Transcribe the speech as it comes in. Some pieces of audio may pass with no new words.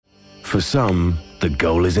For some, the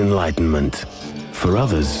goal is enlightenment. For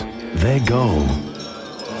others, their goal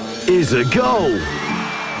is a goal.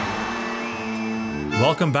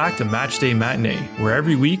 Welcome back to Matchday Matinee, where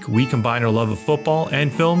every week we combine our love of football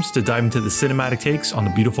and films to dive into the cinematic takes on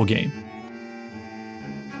the beautiful game.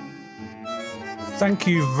 Thank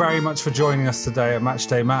you very much for joining us today at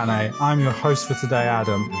Matchday Matinee. I'm your host for today,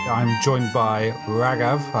 Adam. I'm joined by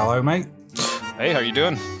Raghav. Hello, mate. Hey, how you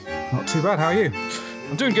doing? Not too bad. How are you?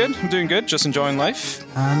 I'm doing good. Just enjoying life.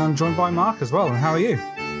 And I'm joined by Mark as well. And how are you?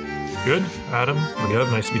 Good, Adam.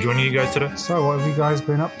 Raghav, nice to be joining you guys today. So, what have you guys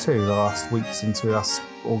been up to the last week since we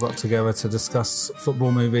all got together to discuss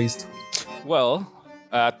football movies? Well,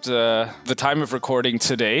 at the time of recording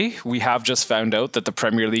today, we have just found out that the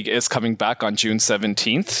Premier League is coming back on June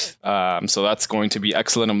 17th. So that's going to be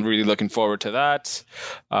excellent. I'm really looking forward to that.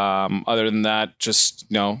 Other than that,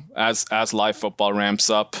 just, as live football ramps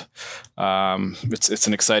up, it's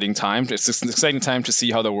an exciting time. It's an exciting time to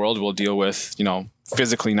see how the world will deal with,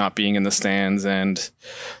 physically not being in the stands and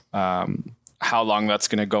how long that's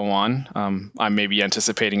going to go on. I may be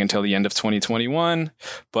anticipating until the end of 2021,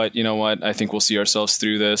 but you know what? I think we'll see ourselves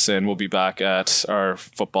through this and we'll be back at our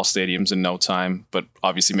football stadiums in no time, but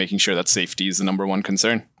obviously making sure that safety is the number one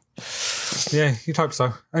concern. Yeah, you'd hope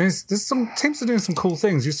so. I mean, there's some teams are doing some cool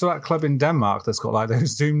things. You saw that club in Denmark that's got like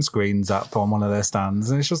those Zoom screens up on one of their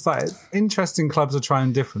stands, and it's just like interesting clubs are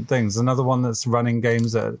trying different things. Another one that's running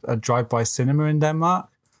games at a drive-by cinema in Denmark.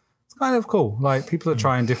 It's kind of cool. Like people are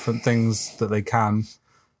trying different things that they can.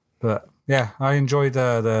 But yeah, I enjoyed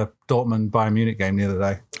the Dortmund Bayern Munich game the other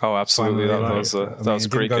day. Oh, absolutely! That was a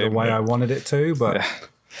great game. It didn't go the way I wanted it to, but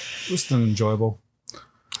it was still enjoyable.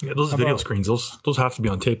 Yeah, those video screens, those have to be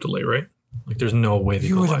on tape delay, right? Like, there's no way they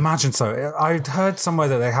You go would live. imagine so. I'd heard somewhere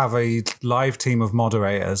that they have a live team of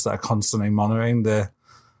moderators that are constantly monitoring the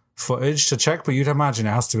footage to check, but you'd imagine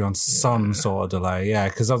it has to be on some sort of delay,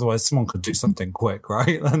 because otherwise someone could do something quick,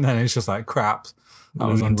 right? And then it's just like, crap, that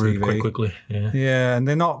was on TV. Quite quickly, Yeah, and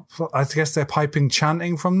they're not, I guess they're piping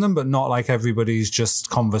chanting from them, but not like everybody's just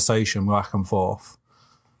conversation back and forth.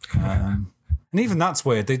 And even that's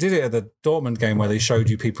weird. They did it at the Dortmund game where they showed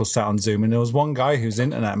you people sat on Zoom, and there was one guy whose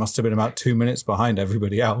internet must have been about 2 minutes behind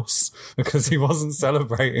everybody else because he wasn't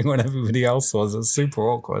celebrating when everybody else was. It was super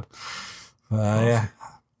awkward. How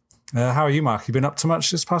are you, Mark? You been up to much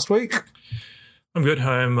this past week? I'm good.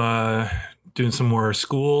 I'm doing some more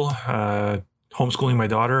school, homeschooling my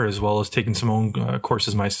daughter, as well as taking some own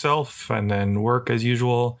courses myself, and then work as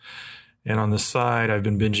usual. And on the side, I've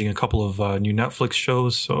been binging a couple of new Netflix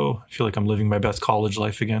shows, so I feel like I'm living my best college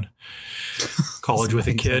life again. College with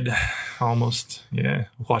a kid, almost. Yeah.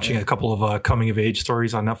 Watching a couple of coming-of-age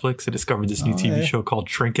stories on Netflix. I discovered this new TV show called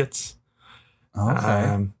Trinkets.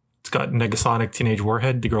 Okay. It's got Negasonic Teenage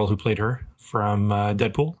Warhead, the girl who played her from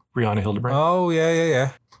Deadpool, Rihanna Hildebrand. Oh,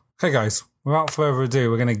 yeah. Okay, guys, without further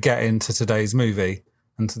ado, we're going to get into today's movie.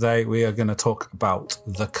 And today we are going to talk about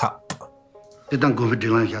The Cup.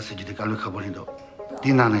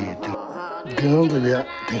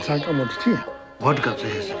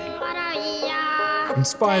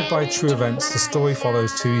 Inspired by true events, the story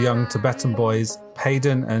follows two young Tibetan boys,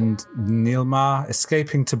 Payden and Nilmar,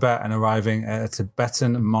 escaping Tibet and arriving at a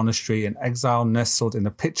Tibetan monastery in exile nestled in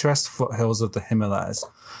the picturesque foothills of the Himalayas.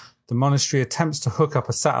 The monastery attempts to hook up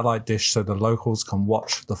a satellite dish so the locals can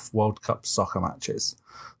watch the World Cup soccer matches.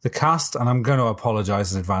 The cast, and I'm going to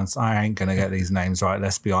apologize in advance, I ain't going to get these names right,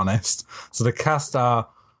 let's be honest. So the cast are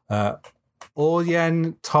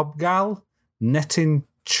Oryen Tobgal, Netin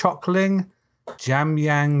Chokling,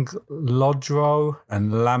 Jamyang Lodro,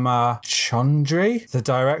 and Lama Chondri. The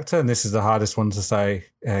director, and this is the hardest one to say,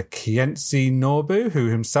 Khyentse Norbu, who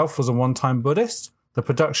himself was a one-time Buddhist. The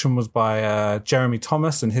production was by Jeremy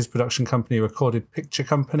Thomas and his production company, Recorded Picture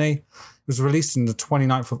Company. It was released on the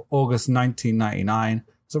 29th of August 1999.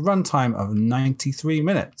 It's a runtime of 93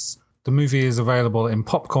 minutes. The movie is available in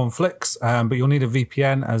Popcorn Flicks, but you'll need a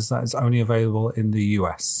VPN as that is only available in the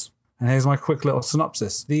US. And here's my quick little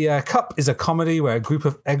synopsis. The Cup is a comedy where a group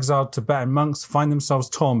of exiled Tibetan monks find themselves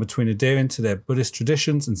torn between adhering to their Buddhist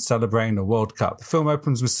traditions and celebrating the World Cup. The film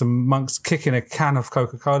opens with some monks kicking a can of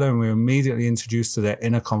Coca-Cola, and we're immediately introduced to their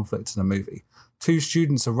inner conflict in the movie. Two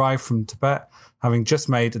students arrive from Tibet, having just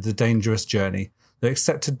made the dangerous journey. They're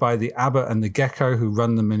accepted by the abbot and the gecko who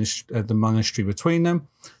run the monastery between them.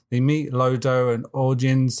 They meet Lodo and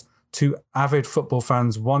Orjins, two avid football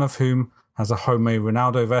fans, one of whom has a homemade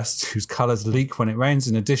Ronaldo vest whose colours leak when it rains,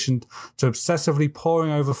 in addition to obsessively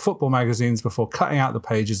poring over football magazines before cutting out the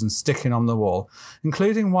pages and sticking on the wall,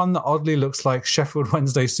 including one that oddly looks like Sheffield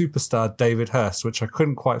Wednesday superstar David Hirst, which I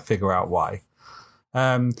couldn't quite figure out why.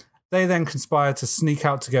 They then conspire to sneak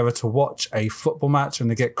out together to watch a football match, and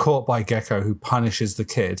they get caught by Gecko, who punishes the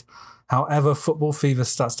kid. However, football fever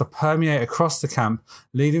starts to permeate across the camp,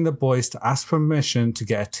 leading the boys to ask permission to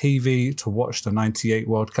get a TV to watch the 98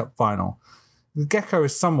 World Cup final. Gecko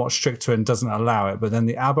is somewhat stricter and doesn't allow it, but then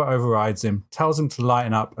the abbot overrides him, tells him to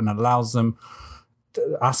lighten up, and allows them,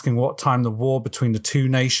 asking what time the war between the two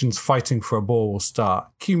nations fighting for a ball will start.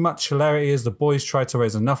 Cue much hilarity as the boys try to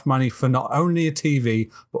raise enough money for not only a TV,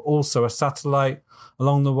 but also a satellite.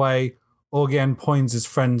 Along the way, Orgien points his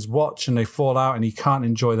friend's watch and they fall out and he can't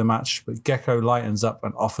enjoy the match, but Gecko lightens up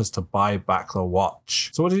and offers to buy back the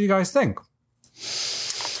watch. So what did you guys think?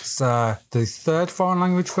 It's the third foreign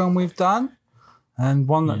language film we've done, and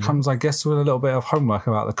one that comes, I guess, with a little bit of homework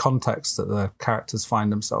about the context that the characters find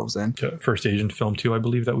themselves in. First Asian film too, I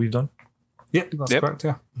believe, that we've done. Yep, that's correct,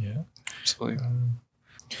 yeah. Yeah. Absolutely.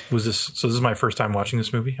 This is my first time watching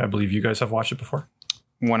this movie. I believe you guys have watched it before.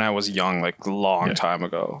 When I was young, like long time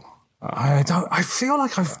ago. I feel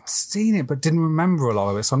like I've seen it but didn't remember a lot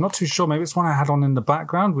of it, so I'm not too sure. Maybe it's one I had on in the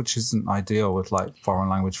background, which isn't ideal with like foreign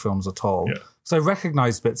language films at all. Yeah. So I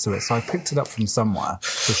recognized bits of it, so I picked it up from somewhere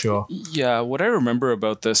for sure. Yeah, what I remember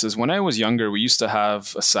about this is when I was younger, we used to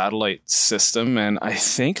have a satellite system, and I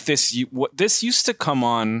think this used to come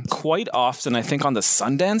on quite often. I think on the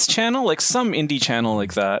Sundance Channel, like some indie channel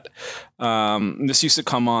like that. This used to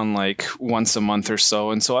come on like once a month or so,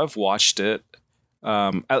 and so I've watched it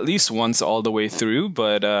at least once all the way through,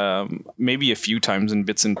 but maybe a few times in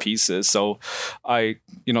bits and pieces. So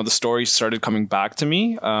the story started coming back to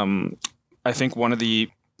me. I think one of the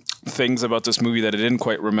things about this movie that I didn't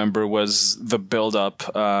quite remember was the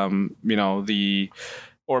build-up, or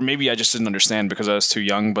maybe I just didn't understand because I was too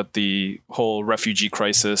young, but the whole refugee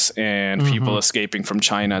crisis and people escaping from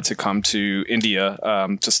China to come to India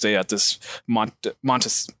to stay at this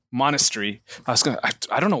monastery.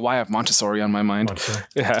 I don't know why I have Montessori on my mind. Montessori.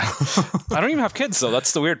 Yeah. I don't even have kids, though.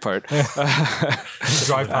 That's the weird part.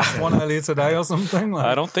 Drive past one earlier today or something?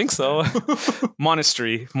 I don't think so.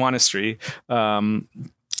 Monastery.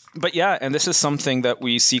 But yeah, and this is something that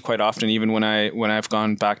we see quite often, even when I've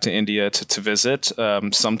gone back to India to visit.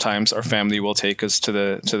 Sometimes our family will take us to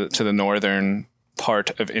the northern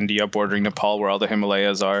part of India, bordering Nepal, where all the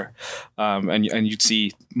Himalayas are, and you'd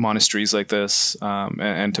see monasteries like this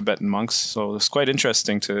and Tibetan monks. So it's quite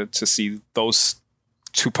interesting to see those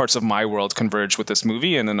two parts of my world converge with this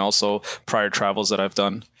movie, and then also prior travels that I've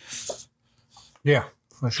done. Yeah,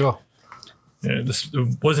 for sure. Yeah, this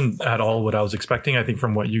wasn't at all what I was expecting. I think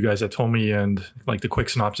from what you guys had told me and like the quick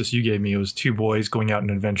synopsis you gave me, it was two boys going out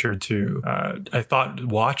on an adventure to, I thought,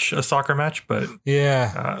 watch a soccer match, but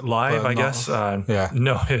live, I guess.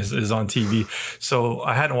 No, is on TV. So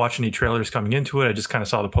I hadn't watched any trailers coming into it. I just kind of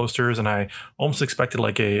saw the posters, and I almost expected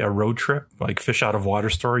like a road trip, like fish out of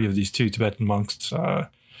water story of these two Tibetan monks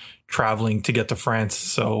traveling to get to France.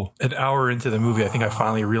 So an hour into the movie, I think I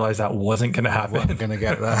finally realized that wasn't going to happen. Wasn't going to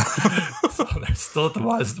get there. So they're still at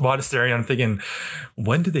the monastery. I'm thinking,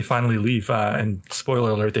 when did they finally leave? And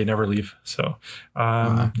spoiler alert, they never leave. So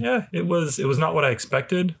it was not what I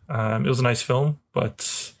expected. It was a nice film,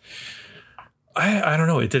 but I don't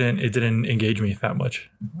know. It didn't engage me that much.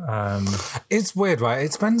 It's weird, right?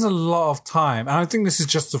 It spends a lot of time, and I think this is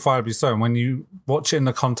justifiably so. And when you watch it in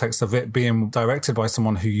the context of it being directed by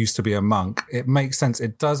someone who used to be a monk, it makes sense.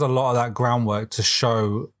 It does a lot of that groundwork to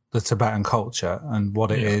show the Tibetan culture and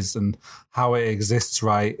what it is and how it exists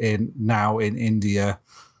right now in India.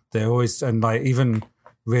 They always, and like even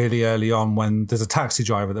really early on when there's a taxi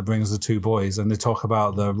driver that brings the two boys and they talk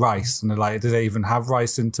about the rice and they're like, do they even have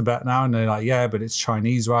rice in Tibet now? And they're like, yeah, but it's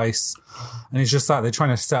Chinese rice. And it's just that they're trying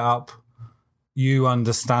to set up you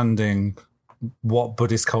understanding what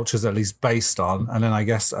Buddhist culture is at least based on. And then I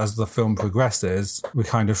guess as the film progresses,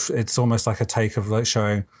 it's almost like a take of like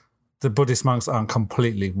showing the Buddhist monks aren't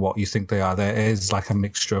completely what you think they are. There is like a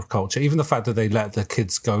mixture of culture. Even the fact that they let the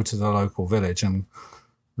kids go to the local village and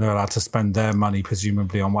they're allowed to spend their money,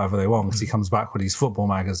 presumably, on whatever they want, because he comes back with these football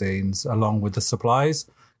magazines along with the supplies.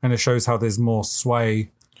 And it shows how there's more sway.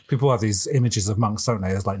 People have these images of monks, don't they?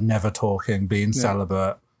 There's like never talking, being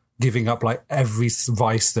celibate, giving up like every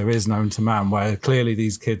vice there is known to man, where clearly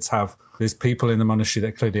these kids there's people in the monastery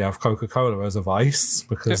that clearly have Coca-Cola as a vice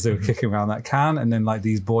because they were kicking around that can. And then like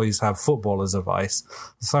these boys have football as a vice.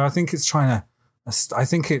 So I think I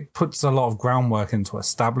think it puts a lot of groundwork into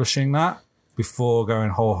establishing that before going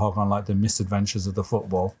whole hog on like the misadventures of the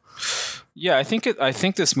football. Yeah, I think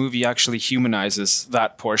this movie actually humanizes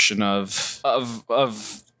that portion of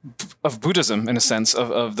Buddhism in a sense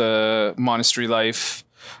of the monastery life,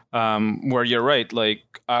 where you're right.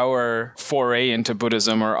 Like our foray into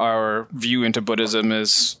Buddhism or our view into Buddhism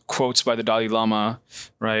is quotes by the Dalai Lama,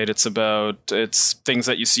 right? It's things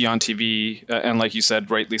that you see on TV, and like you said,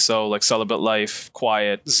 rightly so, like celibate life,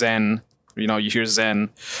 quiet, Zen. You know, you hear Zen,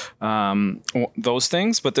 those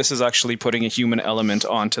things, but this is actually putting a human element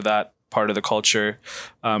onto that part of the culture,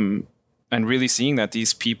 and really seeing that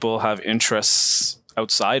these people have interests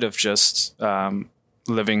outside of just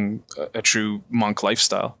living a true monk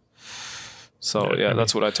lifestyle. So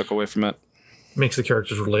that's what I took away from it. Makes the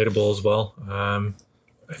characters relatable as well.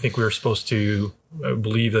 I think we were supposed to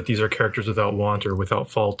believe that these are characters without want or without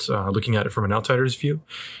fault, looking at it from an outsider's view.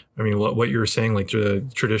 I mean, what you were saying, like the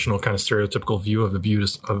traditional kind of stereotypical view of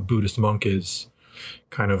a Buddhist monk is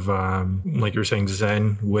kind of like you were saying,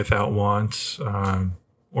 Zen without want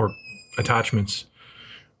or attachments.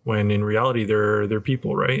 When in reality they're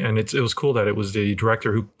people, right? And it was cool that it was the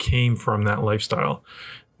director who came from that lifestyle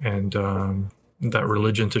and that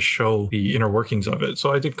religion to show the inner workings of it.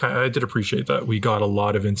 So I did appreciate that. We got a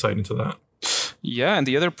lot of insight into that. Yeah, and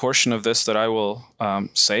the other portion of this that I will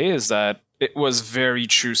say is that it was very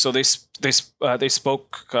true. So they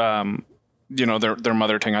spoke, their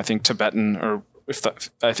mother tongue, I think Tibetan, or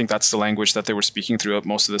I think that's the language that they were speaking throughout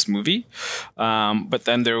most of this movie. But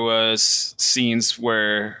then there was scenes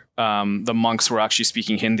where the monks were actually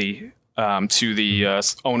speaking Hindi to the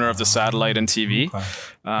owner of the satellite and TV.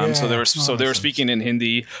 Okay. So they were speaking in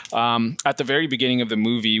Hindi at the very beginning of the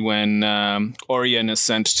movie when Orion is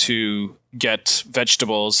sent to get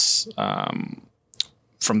vegetables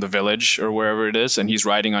from the village or wherever it is, and he's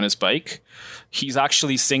riding on his bike. He's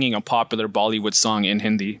actually singing a popular Bollywood song in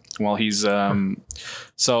Hindi while he's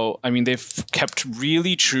so I mean they've kept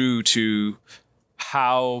really true to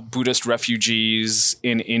how Buddhist refugees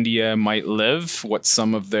in India might live, what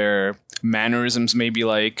some of their mannerisms may be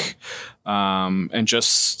like, and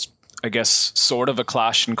just, I guess, sort of a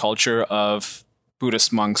clash in culture of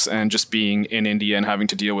Buddhist monks and just being in India and having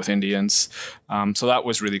to deal with Indians. So that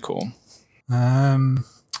was really cool.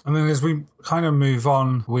 And then as we kind of move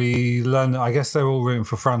on, we learn that I guess they're all rooting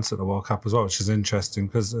for France at the World Cup as well, which is interesting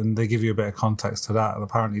and they give you a bit of context to that. And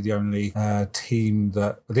apparently the only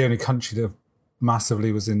country that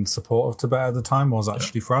massively was in support of Tibet at the time was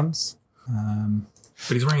actually France.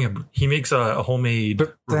 But he makes a homemade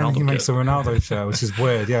but then Ronaldo he makes kit. a Ronaldo shirt, which is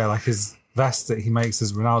weird. Yeah, like his vest that he makes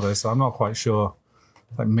is Ronaldo. So I'm not quite sure,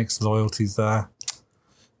 like mixed loyalties there.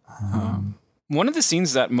 One of the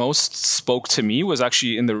scenes that most spoke to me was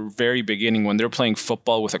actually in the very beginning when they're playing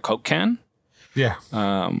football with a Coke can. Yeah.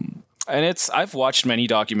 And I've watched many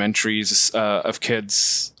documentaries of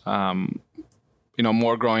kids,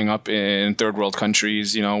 more growing up in third world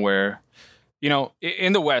countries, where,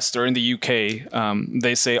 in the West or in the UK,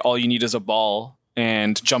 they say all you need is a ball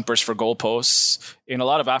and jumpers for goalposts. In a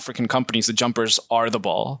lot of African companies, the jumpers are the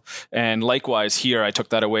ball. And likewise here, I took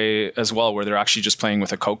that away as well, where they're actually just playing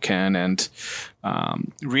with a Coke can. And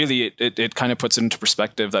really, it kind of puts it into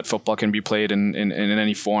perspective that football can be played in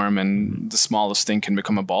any form, and the smallest thing can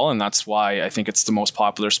become a ball. And that's why I think it's the most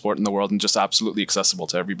popular sport in the world and just absolutely accessible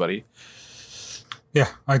to everybody. Yeah,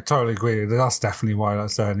 I totally agree. That's definitely why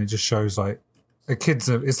that's there. And it just shows like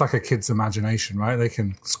it's like a kid's imagination, right? They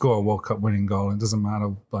can score a World Cup winning goal. It doesn't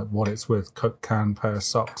matter like what it's with, Coke can, pair of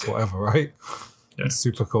socks, whatever, right? Yeah. It's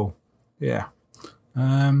super cool. Yeah.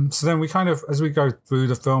 So then we kind of, as we go through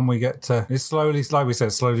the film, we get to, it slowly, like we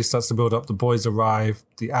said, slowly starts to build up. The boys arrive.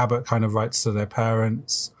 The abbot kind of writes to their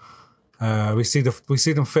parents. We see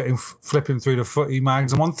them flipping through the footy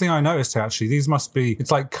mags. And one thing I noticed actually,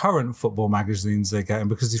 it's like current football magazines they're getting,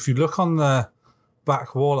 because if you look on the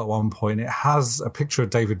back wall at one point, it has a picture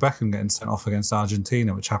of David Beckham getting sent off against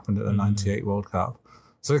Argentina, which happened at the 98 World Cup.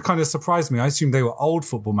 So it kind of surprised me. I assumed they were old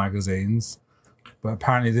football magazines, but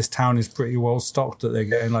apparently this town is pretty well stocked that they're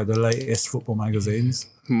getting like the latest football magazines.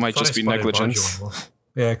 Might just be negligence.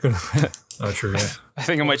 Yeah, it could have been. Oh, true, yeah. I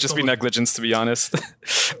think it might just be negligence, to be honest.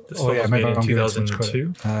 Maybe in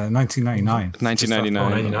 2002? 1999.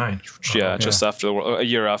 1999. 99. Yeah, just after a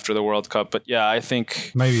year after the World Cup. But yeah, I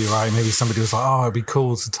think... Maybe you're right. Maybe somebody was like, it'd be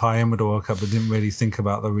cool to tie in with the World Cup, but didn't really think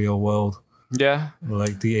about the real world. Yeah.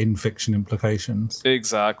 Like the in-fiction implications.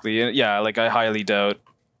 Exactly. And yeah, like I highly doubt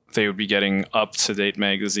they would be getting up-to-date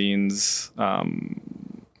magazines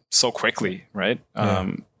so quickly, right?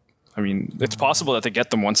 Yeah. I mean, it's possible that they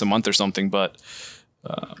get them once a month or something, but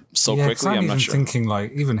quickly, I'm not sure. Thinking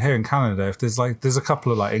like even here in Canada, if there's a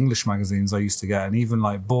couple of like English magazines I used to get, and even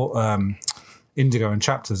like Indigo and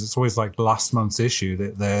Chapters, it's always like last month's issue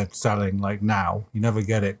that they're selling like now. You never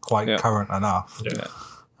get it quite current enough.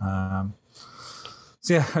 Yeah.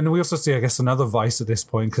 So yeah, and we also see, I guess, another Vice at this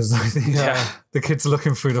point because the kids are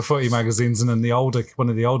looking through the footy magazines, and then one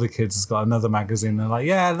of the older kids has got another magazine. They're like,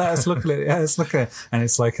 "Yeah, let's look at it. Yeah, let's look at it." And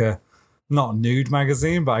it's like a not nude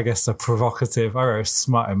magazine, but I guess a provocative. I wrote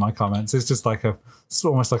smut in my comments. It's just like it's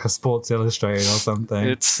almost like a Sports Illustrated or something.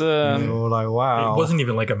 It's and you're like, wow. It wasn't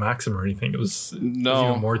even like a Maxim or anything. It was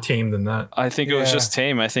even more tame than that. I think it was just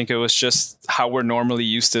tame. I think it was just how we're normally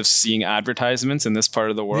used to seeing advertisements in this part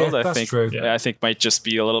of the world. Yeah, that's true. I think might just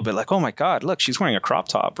be a little bit like, oh my God, look, she's wearing a crop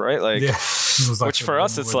top, right? Like, like which for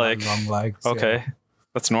us, it's like, long legs, okay,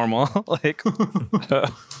 that's normal. Like,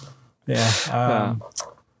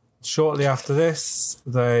 Shortly after this,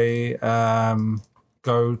 they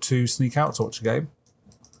go to sneak out to watch a game.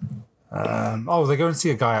 They go and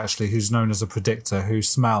see a guy actually who's known as a predictor who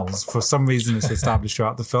smells. For some reason, it's established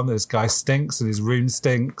throughout the film that this guy stinks and his room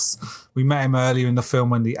stinks. We met him earlier in the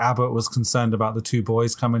film when the abbot was concerned about the two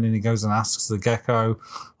boys coming in. He goes and asks the gecko,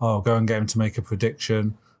 go and get him to make a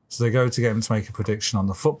prediction. So they go to get him to make a prediction on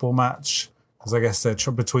the football match because I guess they're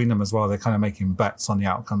between them as well. They're kind of making bets on the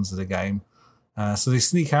outcomes of the game. So they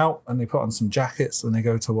sneak out and they put on some jackets and they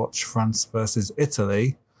go to watch France versus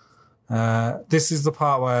Italy. This is the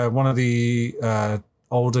part where one of the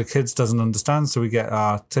older kids doesn't understand, so we get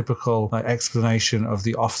our typical explanation of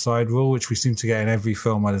the offside rule, which we seem to get in every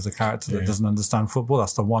film where there's a character that doesn't understand football.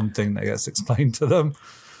 That's the one thing that gets explained to them.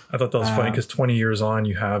 I thought that was funny because 20 years on,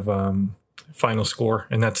 you have final score,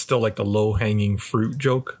 and that's still like the low-hanging fruit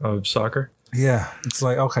joke of soccer. Yeah, it's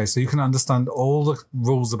like, okay, so you can understand all the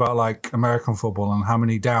rules about like American football and how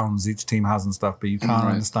many downs each team has and stuff, but you can't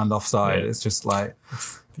understand offside. Right. It's just like...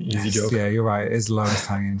 Easy joke. Yeah, you're right. It is lowest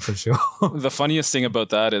hanging for sure. The funniest thing about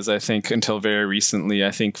that is I think until very recently,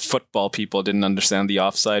 I think football people didn't understand the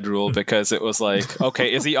offside rule because it was like,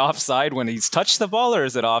 okay, is he offside when he's touched the ball or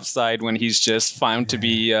is it offside when he's just found to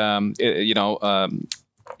be,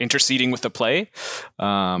 interceding with the play?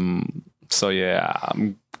 So yeah,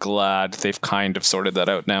 I'm glad they've kind of sorted that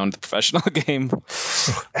out now in the professional game.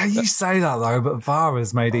 You say that though, but VAR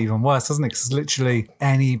has made it even worse, hasn't it? Because literally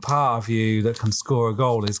any part of you that can score a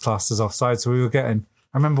goal is classed as offside. So we were getting,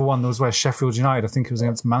 I remember one that was where Sheffield United, I think it was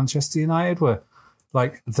against Manchester United, where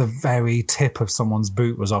like the very tip of someone's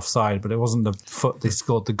boot was offside, but it wasn't the foot they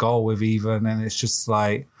scored the goal with even. And it's just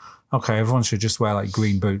like, okay, everyone should just wear like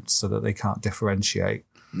green boots so that they can't differentiate.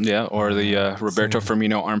 Yeah, or the Roberto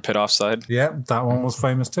Firmino armpit offside. Yeah, that one was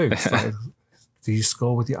famous too. It's like, do you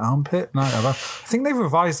score with your armpit? No, I think they've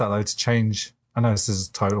revised that though to change. I know this is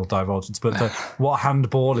a total divulgence, but what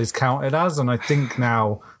handball is counted as, and I think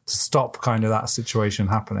now to stop kind of that situation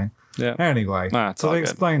happening. Yeah. Anyway, so they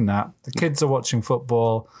explain that the kids are watching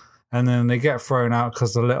football, and then they get thrown out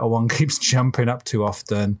because the little one keeps jumping up too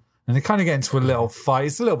often. And they kind of get into a little fight.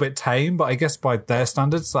 It's a little bit tame, but I guess by their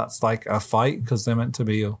standards, that's like a fight because they're meant to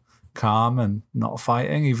be calm and not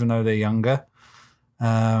fighting, even though they're younger.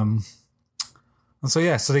 And so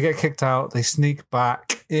they get kicked out. They sneak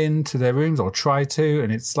back into their rooms or try to.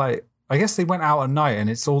 And it's like, I guess they went out at night and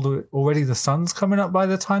it's already the sun's coming up by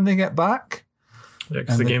the time they get back. Yeah,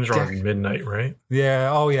 because the game's around midnight, right?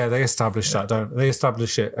 Yeah. Oh, yeah. They establish that, don't they?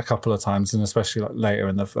 Establish it a couple of times, and especially like later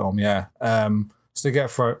in the film. Yeah. So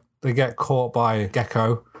they get caught by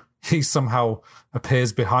Gecko. He somehow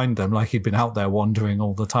appears behind them like he'd been out there wandering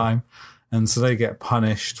all the time. And so they get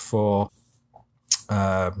punished for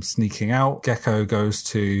sneaking out. Gecko goes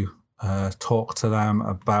to talk to them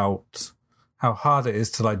about how hard it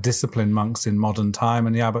is to like discipline monks in modern time.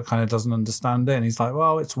 And the abbot kind of doesn't understand it. And he's like,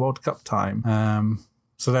 well, it's World Cup time.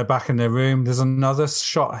 So they're back in their room. There's another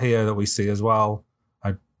shot here that we see as well.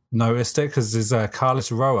 Noticed it because there's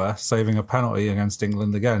Carlos Roa saving a penalty against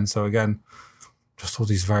England again. So again, just all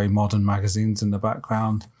these very modern magazines in the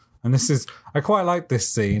background. And I quite like this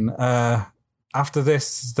scene. After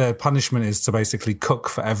this, their punishment is to basically cook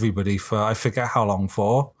for everybody for, I forget how long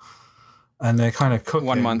for. And they're kind of cooking.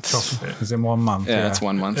 1 month. Is in 1 month? Yeah, it's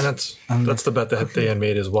 1 month. And that's the bet that they had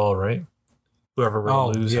made as well, right? Whoever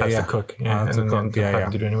will lose has to cook. Yeah, and then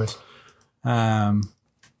have to do it anyways.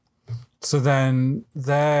 So then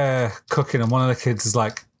they're cooking, and one of the kids is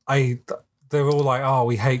like, they're all like, oh,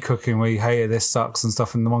 we hate cooking, we hate it, this sucks and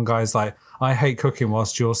stuff. And the one guy's like, I hate cooking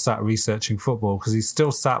whilst you're sat researching football, because he's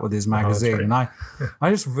still sat with his magazine. And I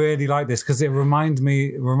just really like this because it reminded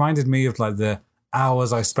me of like the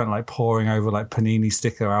hours I spent like poring over like Panini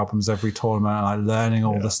sticker albums every tournament and like learning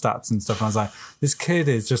all the stats and stuff. And I was like, this kid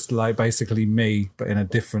is just like basically me, but in a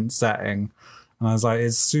different setting. And I was like,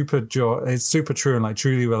 it's super true and like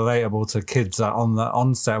truly relatable to kids that on the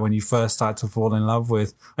onset when you first start to fall in love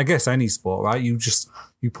with, I guess, any sport, right? You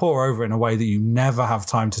pour over it in a way that you never have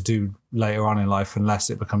time to do later on in life unless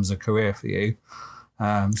it becomes a career for you.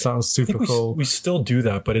 So that was super cool. We still do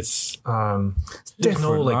that, but it's there's no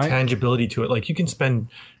different, like right? tangibility to it. Like you can spend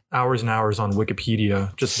hours and hours on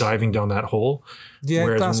Wikipedia just diving down that hole. Yeah,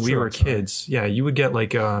 Whereas that's when we true, were actually. kids, you would get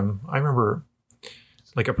like I remember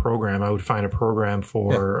like a program. I would find a program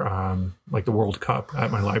for like the World Cup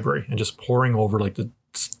at my library and just poring over like the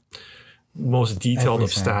most detailed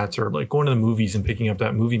Everything. of stats, or like going to the movies and picking up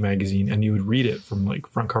that movie magazine, and you would read it from like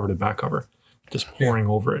front cover to back cover, just poring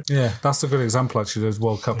over it. Yeah, that's a good example, actually, those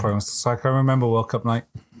World Cup programs. So I can remember World Cup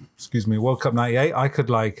 98. I could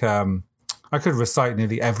I could recite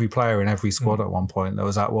nearly every player in every squad at one point that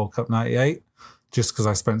was at World Cup 98, just because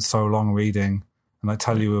I spent so long reading, and I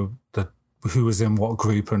tell you who was in what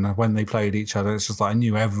group and when they played each other. It's just like I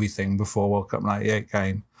knew everything before World Cup 98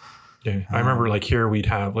 came. Yeah, I remember like here we'd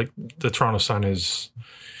have like the Toronto Sun is,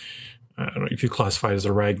 I don't know if you classify it as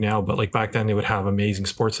a rag now, but like back then they would have amazing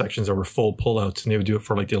sports sections that were full pullouts, and they would do it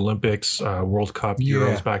for like the Olympics, World Cup,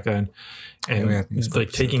 Euros back then. And we had these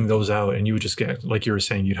like taking those out, and you would just get, like you were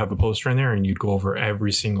saying, you'd have a poster in there and you'd go over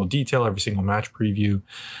every single detail, every single match preview,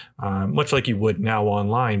 much like you would now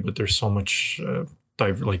online, but there's so much,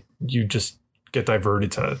 like you just get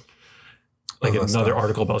diverted to like Other another stuff.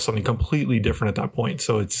 article about something completely different at that point.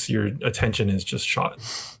 So it's your attention is just shot.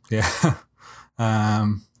 Yeah.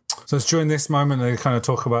 So it's during this moment they kind of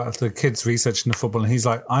talk about the kids researching the football, and he's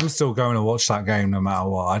like, I'm still going to watch that game no matter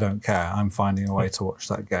what. I don't care. I'm finding a way to watch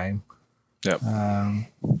that game. Yep.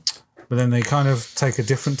 But then they kind of take a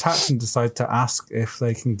different tack and decide to ask if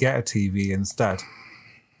they can get a TV instead.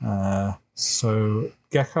 So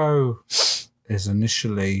Gecko is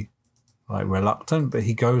initially like reluctant, but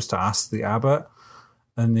he goes to ask the abbot,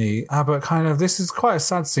 and the abbot kind of, this is quite a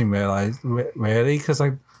sad scene really, because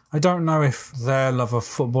I don't know if their love of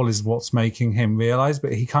football is what's making him realize,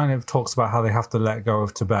 but he kind of talks about how they have to let go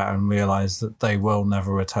of Tibet and realize that they will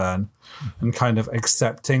never return, and kind of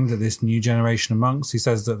accepting that this new generation of monks, he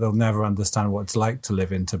says that they'll never understand what it's like to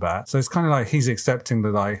live in Tibet. So it's kind of like he's accepting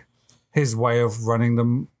that like his way of running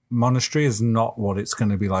the monastery is not what it's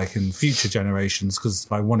going to be like in future generations,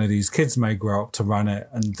 because like one of these kids may grow up to run it,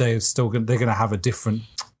 and they're going to have a different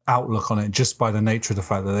outlook on it just by the nature of the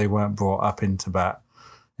fact that they weren't brought up in Tibet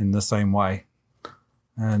in the same way.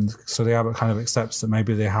 And so the abbot kind of accepts that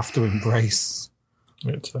maybe they have to embrace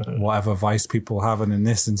whatever vice people have, and in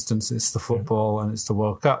this instance it's the football and it's the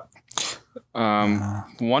World Cup.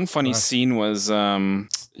 One funny scene was when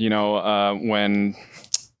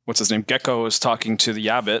what's his name, Gecko, was talking to the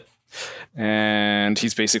abbot, and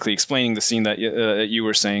he's basically explaining the scene that you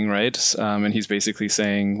were saying, right? And he's basically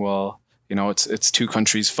saying, well, it's two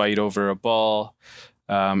countries fight over a ball.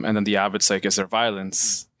 And then the abbot's like, is there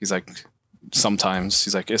violence? He's like, sometimes.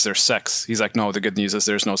 He's like, is there sex? He's like, no, the good news is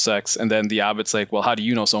there's no sex. And then the abbot's like, well, how do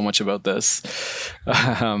you know so much about this?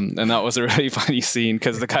 And that was a really funny scene,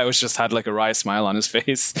 because the guy just had like a wry smile on his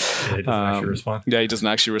face. Yeah, he doesn't actually respond. Yeah, he doesn't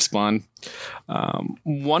actually respond.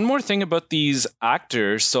 One more thing about these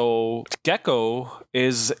actors. So Gecko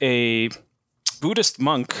is a Buddhist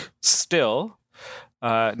monk still,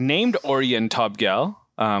 named Orien Tobgel,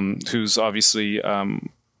 who's obviously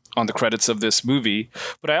on the credits of this movie.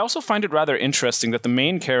 But I also find it rather interesting that the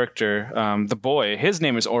main character, the boy, his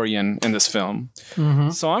name is Orien in this film. Mm-hmm.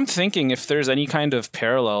 So I'm thinking if there's any kind of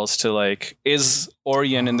parallels to like, is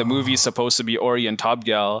Orien in the movie supposed to be Orien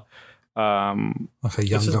Tobgel? Like a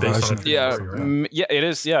younger version. Yeah, it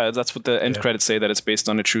is. Yeah, that's what the end credits say, that it's based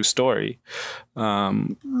on a true story.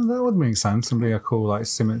 That would make sense and be a cool like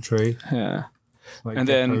symmetry. Yeah. Like and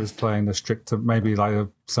Gecko then was playing the stricter, maybe like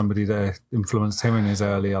somebody that influenced him in his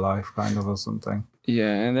earlier life, kind of, or something.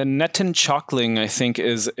 Yeah, and then Netin Chokling, I think,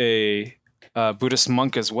 is a Buddhist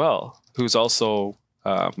monk as well, who's also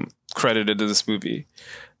credited in this movie.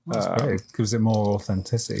 That's great. It gives it more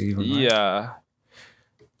authenticity, even. Right? Yeah.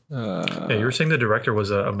 Yeah, you were saying the director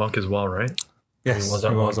was a monk as well, right? Yes, he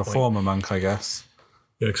was a former monk, I guess.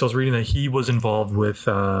 Yeah, because I was reading that he was involved with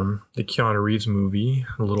the Keanu Reeves movie,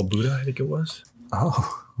 The Little Buddha, I think it was.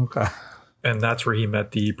 Oh, okay. And that's where he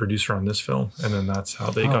met the producer on this film. And then that's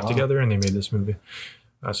how they got together and they made this movie.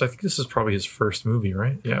 So I think this is probably his first movie,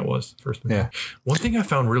 right? Yeah, it was. First movie. Yeah. One thing I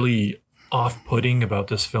found really off-putting about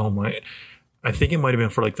this film, I think it might have been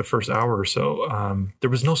for like the first hour or so, there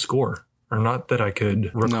was no score. Or not that I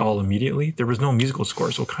could recall immediately. There was no musical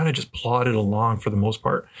score. So it kind of just plodded along for the most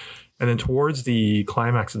part. And then towards the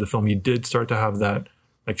climax of the film, you did start to have that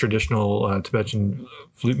like traditional Tibetan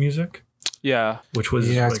flute music. Yeah. Which was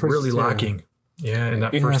like really lacking. Yeah, in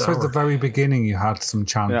that first hour. At the very beginning, you had some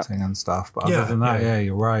chanting and stuff. But other than that,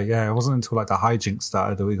 you're right. Yeah, it wasn't until like the hijinks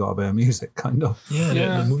started that we got a bit of music, kind of.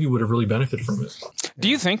 Yeah. The movie would have really benefited from it. Do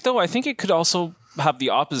you think, though? I think it could also have the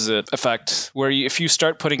opposite effect, where if you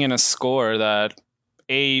start putting in a score that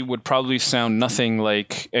would probably sound nothing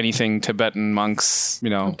like anything Tibetan monks,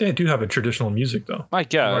 They do have a traditional music, though. I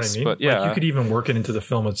guess, You know what I mean? but yeah. Like, you could even work it into the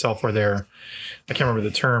film itself where I can't remember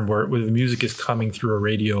the term, where the music is coming through a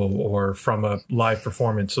radio or from a live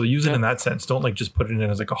performance. So use it in that sense. Don't like just put it in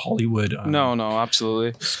as like a Hollywood no,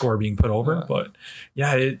 absolutely. score being put over. But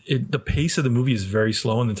yeah, the pace of the movie is very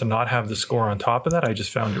slow. And then to not have the score on top of that, I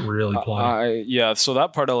just found it really plodding. So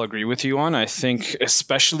that part I'll agree with you on. I think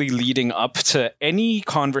especially leading up to any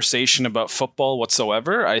conversation about football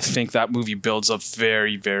whatsoever, I think that movie builds up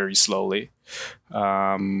very, very slowly.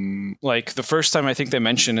 Like the first time I think they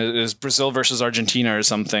mention it is Brazil versus Argentina or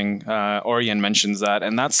something. Orion mentions that,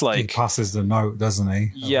 and that's like he passes the note, doesn't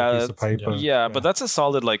he? Yeah, piece of paper. Yeah, but that's a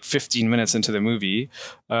solid like 15 minutes into the movie.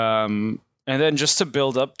 And then just to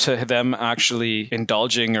build up to them actually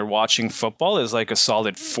indulging or watching football is like a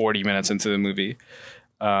solid 40 minutes into the movie.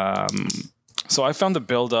 So I found the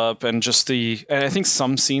build up and and I think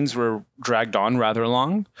some scenes were dragged on rather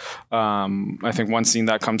long. I think one scene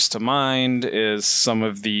that comes to mind is some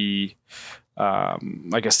of the,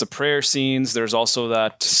 I guess the prayer scenes. There's also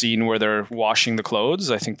that scene where they're washing the clothes.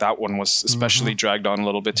 I think that one was especially dragged on a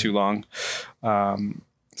little bit too long.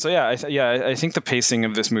 So yeah, I think the pacing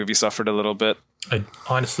of this movie suffered a little bit. I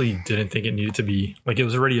honestly didn't think it needed to be like, it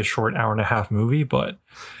was already a short 1.5 hour movie, but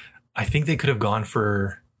I think they could have gone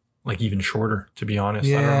for like even shorter, to be honest.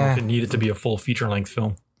 I don't know if it needed to be a full feature length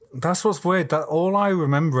film. That's what's weird. That all I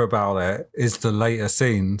remember about it is the later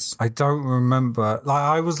scenes. I don't remember. Like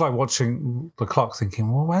I was like watching the clock,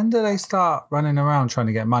 thinking, well, when do they start running around trying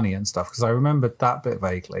to get money and stuff? Because I remembered that bit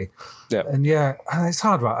vaguely. Yeah, and it's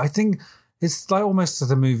hard, right? I think it's like almost to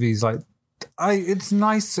the movies. Like it's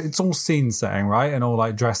nice. It's all scene setting, right, and all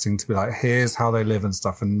like dressing to be like, here's how they live and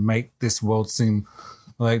stuff, and make this world seem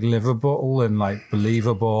like livable and like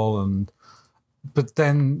believable, but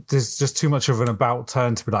then there's just too much of an about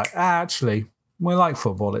turn to be like, actually, we like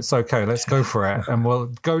football, it's okay, let's go for it, and we'll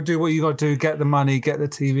go do what you got to do, get the money, get the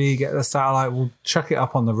TV, get the satellite, we'll chuck it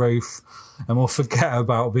up on the roof and we'll forget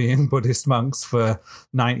about being Buddhist monks for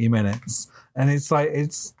 90 minutes. And it's like,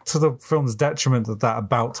 it's to the film's detriment that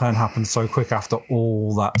about turn happens so quick after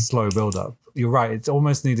all that slow build up. You're right. It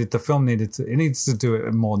almost needed, the film needs to do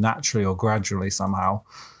it more naturally or gradually somehow.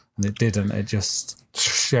 And it didn't. It just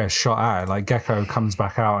shot out. Like Gecko comes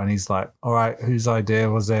back out and he's like, all right, whose idea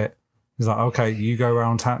was it? He's like, okay, you go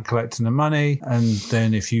around collecting the money. And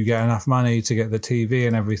then if you get enough money to get the TV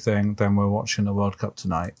and everything, then we're watching the World Cup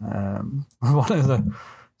tonight.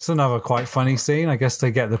 It's another quite funny scene. I guess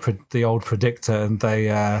they get the old predictor and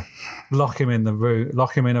they lock him in a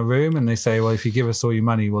room, and they say, well, if you give us all your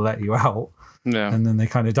money, we'll let you out. Yeah. And then they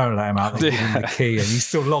kind of don't let him out. They give him the key, and he's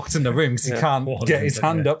still locked in the room because he can't get his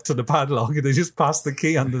hand up to the padlock, and they just pass the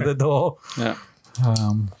key under the door. Yeah.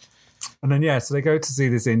 And then so they go to see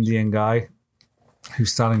this Indian guy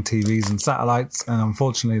who's selling TVs and satellites, and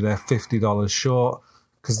unfortunately they're $50 short.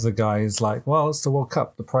 Because the guy is like, well, it's the World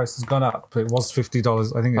Cup. The price has gone up. It was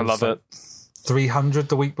 $50. I think it was $300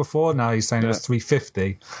 the week before. Now he's saying it was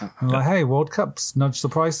 $350. And like, hey, World Cups, nudge the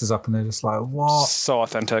prices up. And they're just like, what? So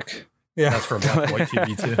authentic. Yeah. That's for black and white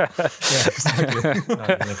TV too. Yeah, exactly. Not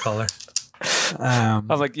even the color. I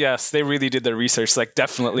was like, yes, they really did their research. Like,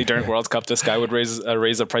 definitely during World Cup, this guy would raise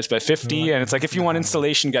the price by 50, and it's like, if you want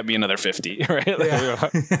installation, get me another 50, right?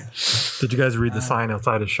 Did you guys read the sign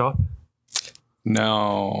outside his shop?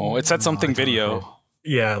 No, it said something video.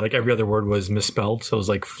 Yeah, like every other word was misspelled, so it was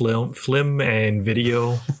like flim and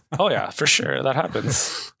video. Oh yeah, for sure, that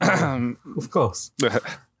happens. Of course.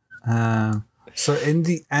 So in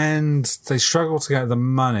the end, they struggle to get the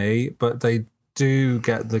money, but they do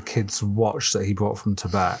get the kid's watch that he brought from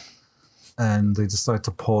Tibet, and they decide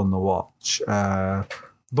to pawn the watch. But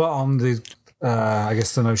on the, I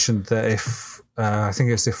guess the notion that if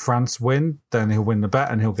if France win, then he'll win the bet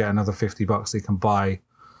and he'll get another $50. He can buy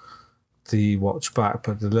the watch back.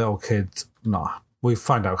 But the little kid, we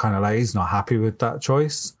find out kind of late, he's not happy with that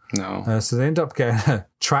choice. No. So they end up getting a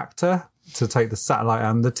tractor to take the satellite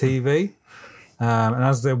and the TV. And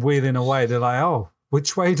as they're wheeling away, they're like, oh,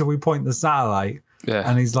 which way do we point the satellite? Yeah.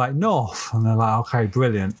 And he's like, north. And they're like, okay,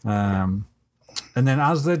 brilliant. And then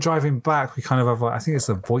as they're driving back, we kind of have, I think it's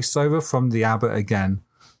a voiceover from the abbot again,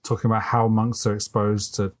 talking about how monks are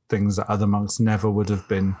exposed to things that other monks never would have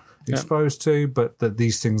been exposed to, but that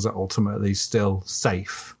these things are ultimately still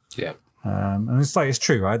safe. Yeah. And it's like, it's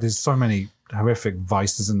true, right? There's so many horrific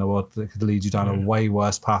vices in the world that could lead you down a way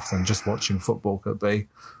worse path than just watching football could be.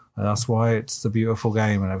 And that's why it's the beautiful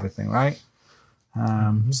game and everything, right?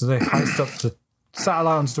 So they heist up the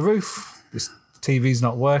satellite onto the roof. This TV's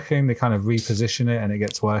not working, they kind of reposition it and it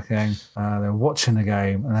gets working. They're watching the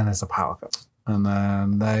game and then there's a power cut. And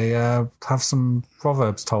then they have some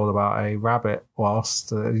proverbs told about a rabbit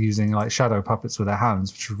whilst using like shadow puppets with their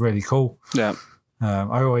hands, which is really cool. Yeah.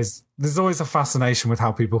 There's always a fascination with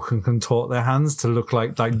how people can contort their hands to look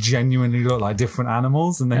like genuinely look like different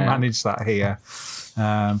animals, and they manage that here.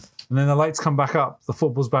 And then the lights come back up, the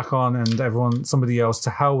football's back on, and somebody else, to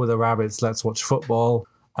hell with the rabbits, let's watch football.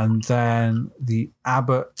 And then the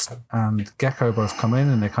abbot and Gecko both come in,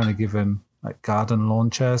 and they're kind of given like garden lawn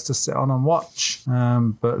chairs to sit on and watch.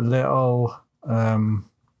 But little, the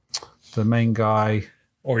main guy,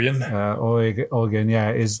 Orion. Organ,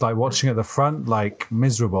 is like watching at the front, like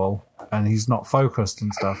miserable, and he's not focused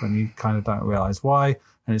and stuff, and you kind of don't realize why.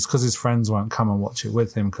 And it's because his friends won't come and watch it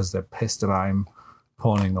with him because they're pissed about him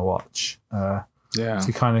pawning the watch. So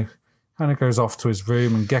he kind of goes off to his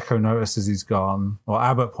room, and Gecko notices he's gone. Or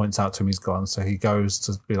Abbott points out to him he's gone, so he goes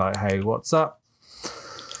to be like, "Hey, what's up?"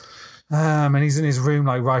 And he's in his room,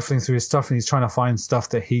 like rifling through his stuff, and he's trying to find stuff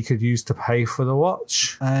that he could use to pay for the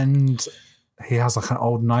watch. And he has like an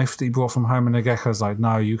old knife that he brought from home, and the Gecko's like,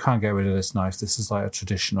 "No, you can't get rid of this knife. This is like a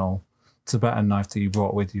traditional Tibetan knife that you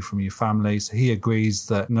brought with you from your family." So he agrees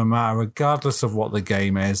that regardless of what the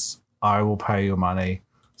game is, I will pay your money.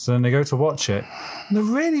 So then they go to watch it. And the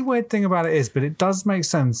really weird thing about it is, but it does make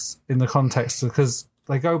sense in the context, because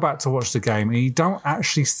they go back to watch the game and you don't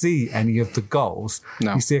actually see any of the goals.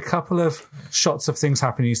 No. You see a couple of shots of things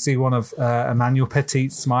happening. You see one of Emmanuel Petit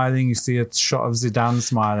smiling. You see a shot of Zidane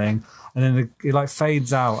smiling. And then it like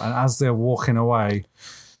fades out. And as they're walking away,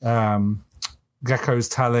 Gecko's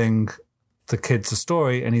telling the kids a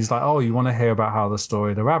story, and he's like, "Oh, you want to hear about how the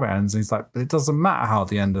story of the rabbit ends?" And he's like, "But it doesn't matter how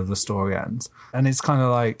the end of the story ends." And it's kind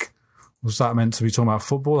of like, was that meant to be talking about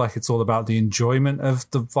football? Like it's all about the enjoyment of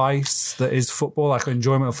the vice that is football, like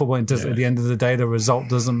enjoyment of football. And at the end of the day, the result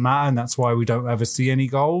doesn't matter, and that's why we don't ever see any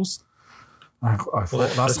goals. I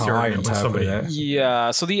thought that's how I interpret it.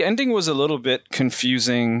 Yeah, so the ending was a little bit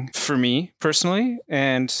confusing for me personally,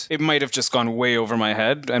 and it might have just gone way over my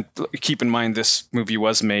head. And keep in mind, this movie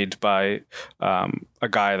was made by a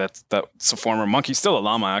guy that's a former monkey, still a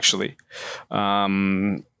llama actually.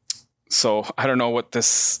 So I don't know what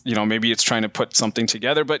this, maybe it's trying to put something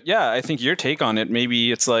together. But yeah, I think your take on it,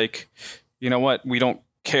 maybe it's like, you know what, we don't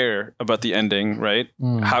care about the ending, right?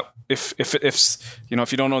 How if you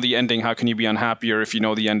don't know the ending, how can you be unhappy? Or if you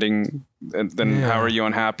know the ending, then how are you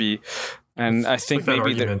unhappy? And I think like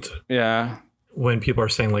maybe when people are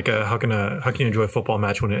saying like, how can you enjoy a football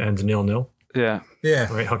match when it ends 0-0? Yeah,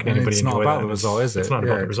 right. How can anybody it's enjoy not about that? the result, is it? It's not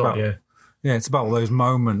about the result. Yeah, it's about all those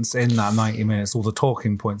moments in that 90 minutes, all the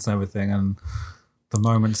talking points and everything, and the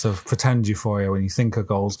moments of pretend euphoria when you think a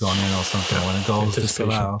goal's gone in or something, or when a goal's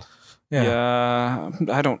disallowed. Yeah,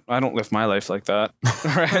 I don't live my life like that.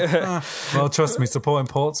 Well, trust me, supporting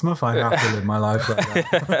Portsmouth, I have to live my life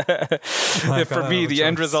like that. For me, the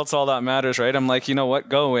end result's all that matters, right? I'm like, you know what?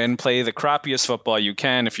 Go in, play the crappiest football you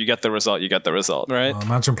can. If you get the result, you get the result, right? Well,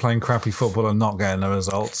 imagine playing crappy football and not getting the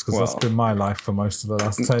results, because that's been my life for most of the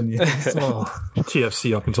last 10 years.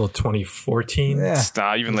 TFC up until 2014.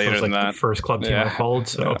 Yeah. Even later than that. The first club team I followed,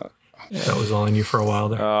 so that was all I knew for a while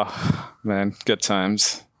there. Oh, man, good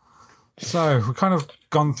times. So we've kind of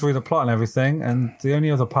gone through the plot and everything, and the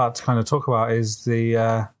only other part to kind of talk about is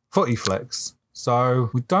the footy flicks.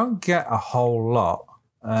 So we don't get a whole lot.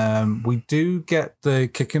 We do get the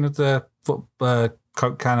kicking of the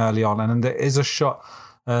Coke can early on, and then there is a shot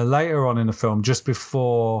later on in the film, just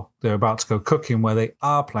before they're about to go cooking, where they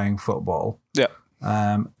are playing football. Yeah.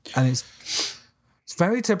 And it's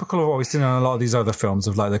very typical of what we've seen in a lot of these other films,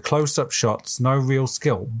 of like the close-up shots, no real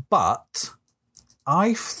skill. But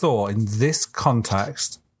I thought in this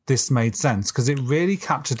context, this made sense, because it really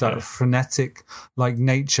captured that frenetic like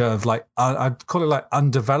nature of like, I'd call it like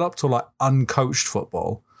undeveloped or like uncoached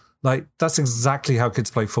football. Like that's exactly how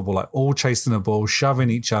kids play football, like all chasing the ball,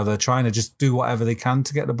 shoving each other, trying to just do whatever they can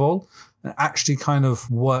to get the ball. It actually kind of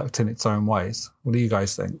worked in its own ways. What do you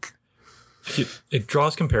guys think? It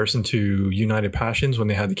draws comparison to United Passions when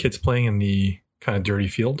they had the kids playing in the kind of dirty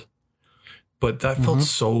field. But that felt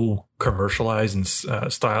so commercialized and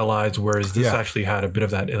stylized, whereas this actually had a bit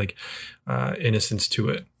of that like innocence to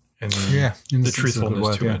it, and the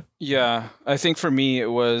truthfulness to it. Yeah, I think for me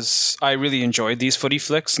it was, I really enjoyed these footy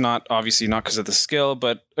flicks. Not because of the skill,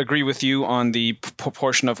 but agree with you on the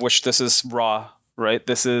proportion of which this is raw. Right,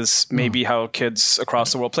 this is maybe how kids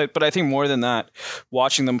across the world play. But I think more than that,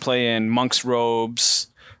 watching them play in monks' robes.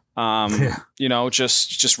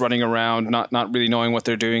 Just running around, not really knowing what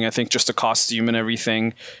they're doing. I think just the costume and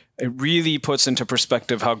everything, it really puts into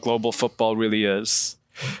perspective how global football really is.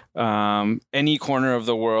 any corner of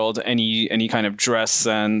the world, any kind of dress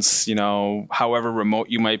sense, you know, however remote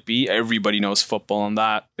you might be, everybody knows football, and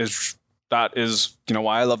that is you know,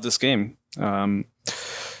 why I love this game. And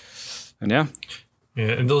yeah.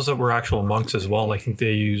 Yeah, and those that were actual monks as well. I think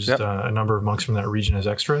they used a number of monks from that region as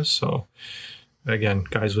extras. So again,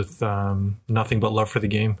 guys with nothing but love for the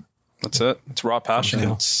game. That's it. It's raw passion.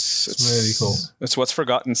 It's really cool. It's what's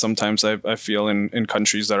forgotten sometimes, I feel, in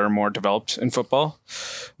countries that are more developed in football.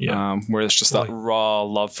 Yeah. Where it's just that raw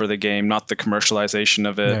love for the game, not the commercialization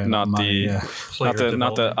of it, not the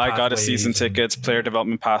I got a season tickets, player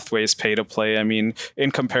development pathways, pay to play. I mean, in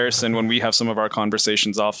comparison, when we have some of our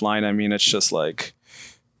conversations offline, I mean, it's just like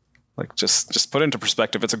just put into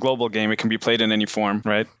perspective. It's a global game. It can be played in any form,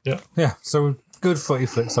 right? Yeah. Yeah. So good footy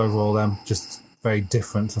flicks overall. Then just very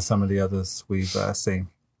different to some of the others we've seen,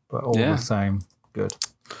 but all the same, good.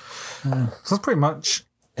 So that's pretty much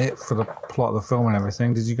it for the plot of the film and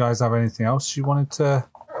everything. Did you guys have anything else you wanted to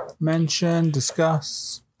mention,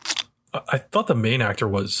 discuss? I thought the main actor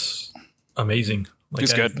was amazing. Like,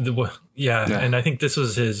 he's good. And I think this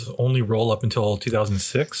was his only role up until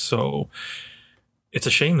 2006. So it's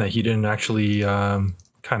a shame that he didn't actually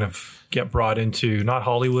kind of get brought into not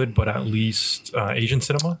Hollywood, but at least Asian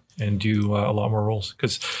cinema and do a lot more roles,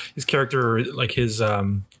 because his character, like his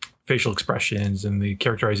facial expressions and the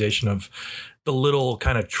characterization of the little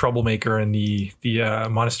kind of troublemaker in the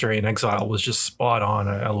monastery in exile was just spot on.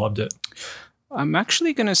 I loved it. I'm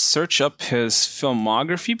actually going to search up his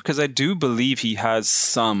filmography because I do believe he has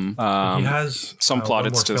some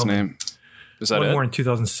plaudits to his name. Is that one more in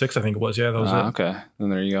 2006, I think it was. Yeah, that was it. Okay,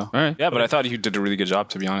 then there you go. All right. Yeah, but I thought he did a really good job,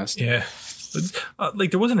 to be honest. Yeah. But,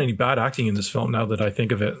 like, there wasn't any bad acting in this film, now that I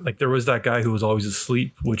think of it. Like, there was that guy who was always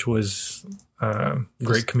asleep, which was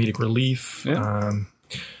great comedic relief. Yeah.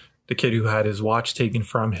 The kid who had his watch taken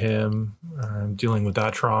from him, dealing with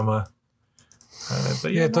that trauma.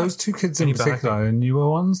 But those two kids in particular, the newer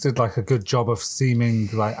ones, did like a good job of seeming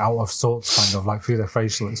like out of sorts, kind of like through their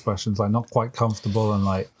facial expressions, like not quite comfortable and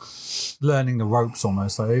like learning the ropes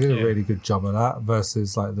almost. Like they did a really good job of that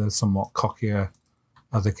versus like the somewhat cockier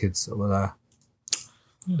other kids that were there.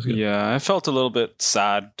 Yeah, I felt a little bit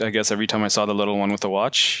sad, I guess, every time I saw the little one with the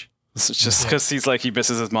watch. It's just because he's like, he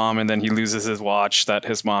misses his mom and then he loses his watch that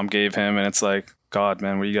his mom gave him. And it's like, God,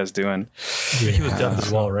 man, what are you guys doing? Yeah. He was deaf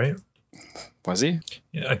as well, right? Was he?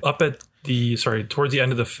 Yeah, towards the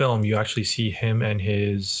end of the film, you actually see him and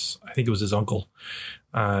I think it was his uncle,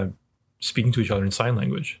 speaking to each other in sign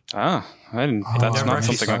language. That's not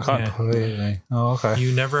something I caught. Completely. Oh, okay.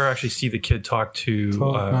 You never actually see the kid talk to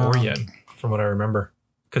Orien, from what I remember.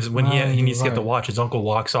 Because when he needs to get the watch, his uncle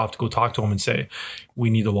walks off to go talk to him and say,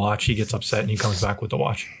 "We need the watch." He gets upset and he comes back with the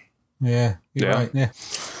watch. Yeah, you're right. Yeah.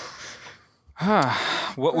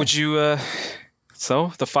 What would you...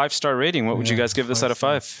 So, the 5-star rating, what would you guys give this out of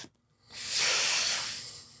 5?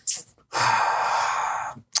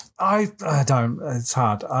 I don't. It's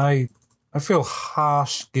hard. I feel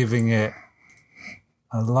harsh giving it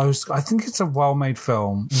a low score. I think it's a well-made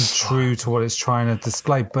film, true to what it's trying to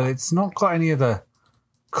display, but it's not got any of the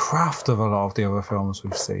craft of a lot of the other films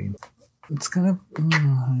we've seen. It's gonna be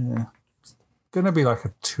like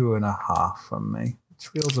a 2.5 from me. It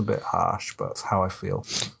feels a bit harsh, but it's how I feel.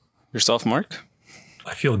 Yourself, Mark?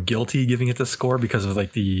 I feel guilty giving it the score because of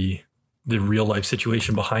like the real life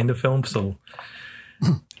situation behind the film. So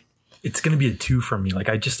it's going to be a 2 for me. Like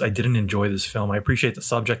I didn't enjoy this film. I appreciate the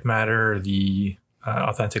subject matter, the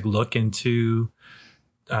authentic look into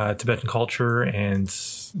Tibetan culture and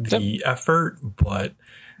the effort. But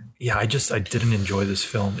yeah, I didn't enjoy this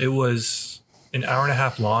film. It was an hour and a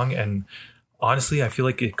half long. And honestly, I feel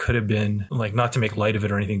like it could have been, like, not to make light of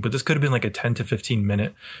it or anything, but this could have been like a 10 to 15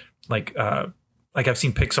 minute, like I've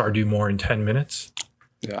seen Pixar do more in 10 minutes.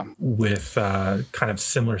 Yeah. With kind of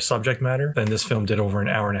similar subject matter than this film did over an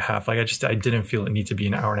hour and a half. Like I didn't feel it needed to be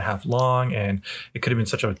an hour and a half long, and it could have been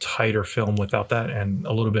such a tighter film without that, and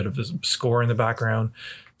a little bit of the score in the background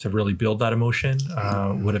to really build that emotion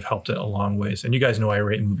would have helped it a long ways. And you guys know I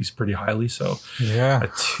rate movies pretty highly, so a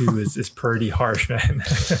 2 is pretty harsh, man.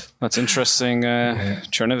 That's interesting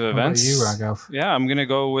turn of events. How about you, Raghav? Yeah, I'm gonna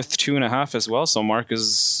go with 2.5 as well. So Mark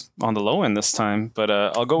is on the low end this time, but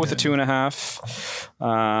I'll go with a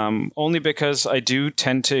 2.5. Only because I do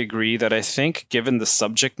tend to agree that I think, given the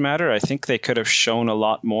subject matter, I think they could have shown a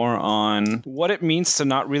lot more on what it means to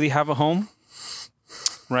not really have a home.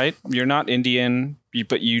 Right? You're not Indian,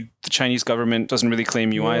 but the Chinese government doesn't really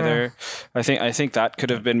claim you either. I think that could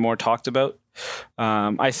have been more talked about.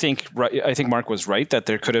 I think Mark was right that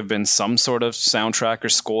there could have been some sort of soundtrack or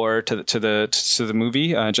score to the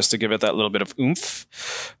movie, just to give it that little bit of oomph.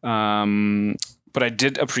 But I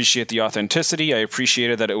did appreciate the authenticity. I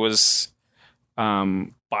appreciated that it was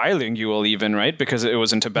bilingual even, right? Because it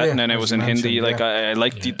was in Tibetan and it was in Hindi. Like I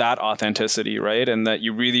liked that authenticity, right? And that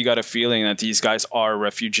you really got a feeling that these guys are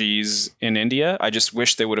refugees in India. I just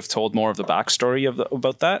wish they would have told more of the backstory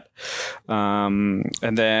about that.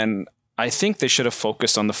 And then I think they should have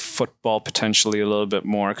focused on the football potentially a little bit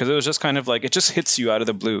more, because it was just kind of like, it just hits you out of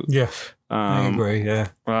the blue. Yeah, I agree. Yeah.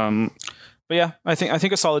 But yeah, I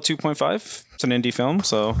think a solid 2.5. It's an indie film,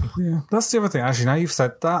 so yeah. That's the other thing. Actually, now you've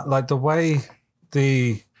said that, like the way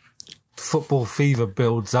the football fever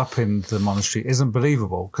builds up in the monastery isn't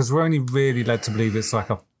believable, because we're only really led to believe it's like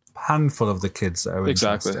a handful of the kids that are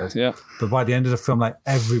interested. Yeah. But by the end of the film, like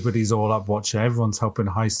everybody's all up watching. Everyone's helping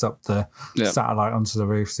heist up the satellite onto the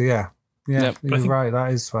roof. So yeah, you're right.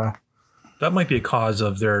 That is fair. That might be a cause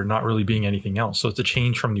of there not really being anything else. So it's a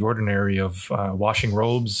change from the ordinary of washing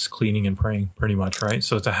robes, cleaning, and praying, pretty much, right?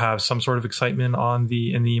 So to have some sort of excitement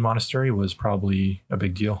in the monastery was probably a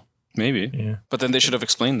big deal. Maybe. Yeah. But then they should have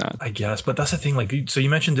explained that. I guess. But that's the thing. Like, so you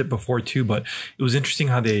mentioned it before too, but it was interesting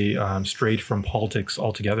how they strayed from politics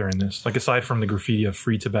altogether in this. Like, aside from the graffiti of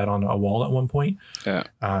Free Tibet on a wall at one point,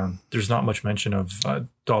 there's not much mention of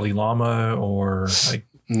Dalai Lama or like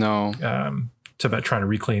Tibet trying to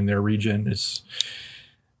reclaim their region.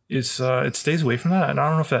 It stays away from that, and I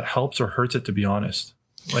don't know if that helps or hurts it, to be honest.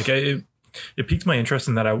 Like, it piqued my interest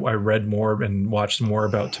in that I read more and watched more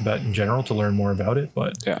about Tibet in general to learn more about it.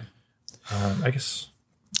 But I guess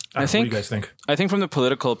I think, what do you guys think? I think from the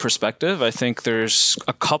political perspective, I think there's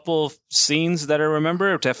a couple scenes that I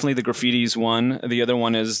remember. Definitely the graffiti's one. The other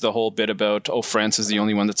one is the whole bit about, France is the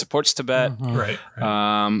only one that supports Tibet. Mm-hmm. Right.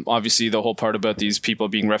 Obviously, the whole part about these people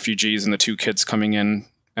being refugees and the two kids coming in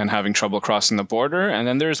and having trouble crossing the border. And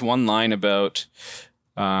then there's one line about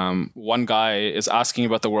one guy is asking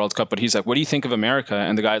about the World Cup, but he's like, what do you think of America?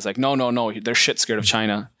 And the guy's like, no, they're shit scared of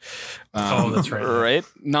China. That's right. Right?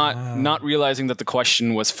 Not realizing that the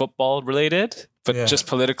question was football related, but just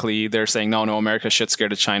politically, they're saying, no, America's shit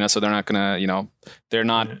scared of China. So they're not going to, they're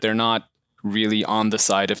not really on the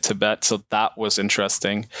side of Tibet. So that was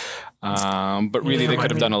interesting. But really, they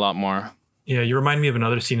could have done a lot more. Yeah, you remind me of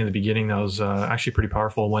another scene in the beginning that was actually pretty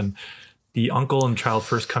powerful, when the uncle and child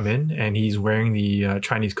first come in, and he's wearing the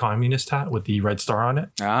Chinese communist hat with the red star on it.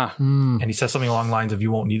 And he says something along the lines of,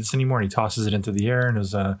 you won't need this anymore. And he tosses it into the air, and it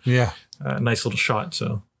was a nice little shot.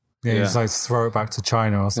 So he's like, throw it back to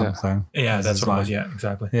China or something. Yeah, that's what it was. Yeah,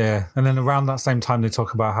 exactly. Yeah. And then around that same time, they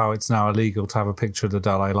talk about how it's now illegal to have a picture of the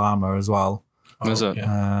Dalai Lama as well. Is it?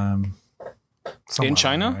 In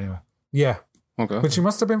China? Anyway. Yeah. Okay. Which it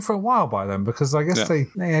must have been for a while by then, because I guess they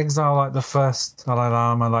exile like the first Dalai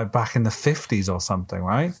Lama like back in the 50s or something,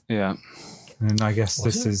 right? Yeah. And I guess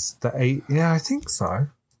this is the 8th. Yeah, I think so.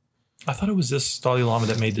 I thought it was this Dalai Lama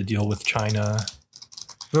that made the deal with China.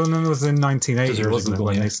 Well, no, it was in 1980, wasn't it,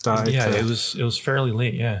 when they started? Yeah, it was fairly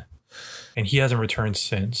late, yeah. And he hasn't returned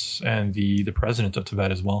since, and the president of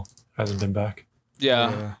Tibet as well hasn't been back.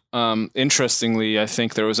 Yeah. Interestingly, I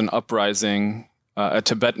think there was an uprising, a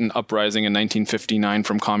Tibetan uprising in 1959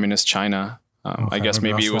 from communist China. I guess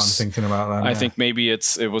maybe it was. I'm thinking about that. I think maybe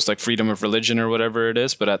it was like freedom of religion or whatever it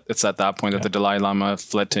is, but it's at that point that the Dalai Lama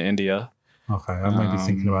fled to India. Okay, I might be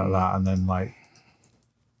thinking about that, and then like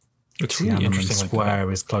it's really interesting.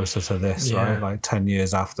 Square is closer to this, right? Like 10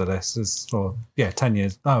 years after this is, 10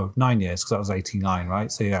 years. No, 9 years, because that was 89,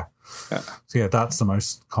 right? So so that's the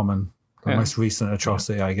most common, the most recent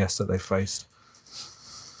atrocity, I guess, that they faced.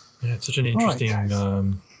 Yeah, it's such an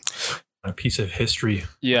interesting piece of history.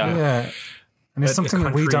 Yeah. And it's something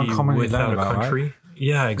that we don't commonly learn about, right?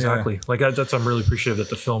 Yeah, exactly. Like I'm really appreciative that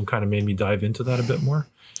the film kind of made me dive into that a bit more.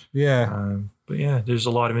 Yeah. But yeah, there's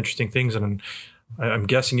a lot of interesting things, and I'm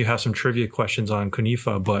guessing you have some trivia questions on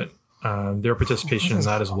Kunifa, but their participation in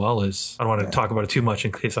that as well is, I don't want to talk about it too much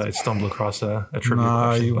in case I stumble across a trivia question.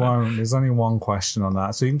 No, you won't. There's only one question on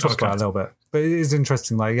that, so you can talk about it a little bit. But it is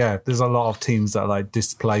interesting, like, there's a lot of teams that are like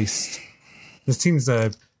displaced. There's teams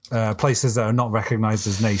that are places that are not recognized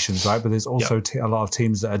as nations, right? But there's also a lot of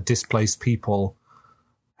teams that are displaced people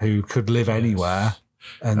who could live anywhere.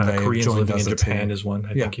 And they Koreans joined living as in a Japan team. is one,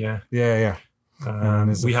 I think, Yeah.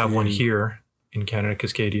 We have one here in Canada,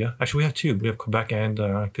 Cascadia. Actually, we have two. We have Quebec and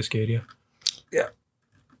Cascadia. Yeah.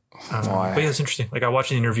 But yeah, it's interesting. Like, I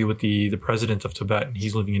watched an interview with the president of Tibet, and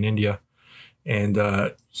he's living in India. And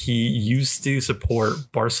he used to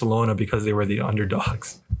support Barcelona because they were the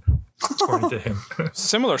underdogs, according to him.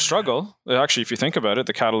 Similar struggle. Actually, if you think about it,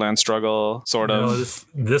 the Catalan struggle, sort of.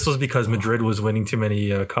 This was because Madrid was winning too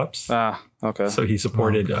many cups. Okay. So he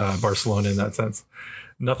supported Barcelona in that sense.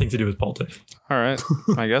 Nothing to do with politics. All right.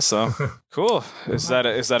 I guess so. Cool. Is that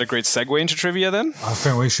a great segue into trivia then? I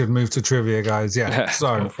think we should move to trivia, guys. Yeah. Go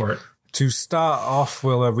So for it. to start off,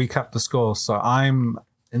 we'll recap the scores. So I'm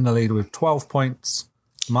in the lead with 12 points,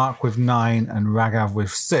 Mark with 9, and Raghav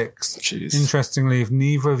with 6. Jeez. Interestingly, if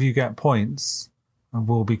neither of you get points, I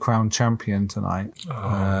will be crowned champion tonight.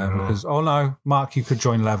 Because Mark, you could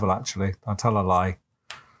join level actually. I'll tell a lie.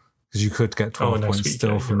 Because you could get 12 next points week,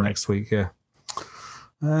 still yeah, from you're next week, yeah.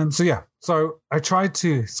 So I tried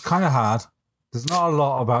to, it's kind of hard. There's not a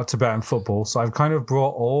lot about Tibetan football, so I've kind of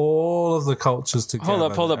brought all of the cultures together.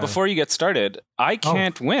 Hold up. Before you get started, I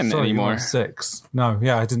can't win Sorry, anymore. You're on 6. No,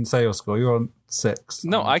 yeah, I didn't say your score. You're on 6.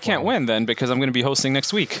 No, I can't win then because I'm going to be hosting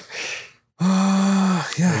next week. Yeah,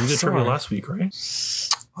 You did sorry. trivia last week, right?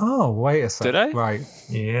 Oh, wait a second. Did I? Right.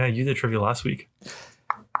 Yeah, you did trivia last week.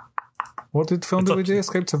 What film did we do?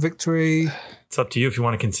 Escape to Victory. It's up to you if you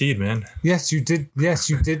want to concede, man. Yes, you did. Yes,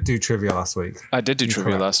 you did do trivia last week I did do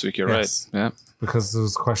trivia correct. last week. You're Yes. right. Yeah. because there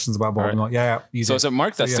was questions about All right. Baltimore. Yeah, you So did. is it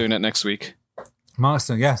Mark that's yeah. doing it next week?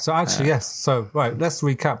 Marston, yeah. So actually, yes. So right, let's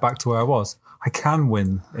recap back to where I was. I can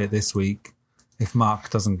win it this week if Mark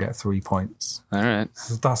doesn't get 3 points. All right.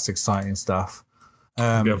 So that's exciting stuff.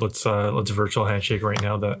 Yeah, let's virtual handshake right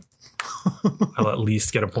now that I'll at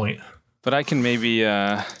least get a point. But I can maybe.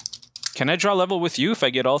 Can I draw level with you if I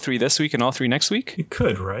get all 3 this week and all 3 next week? You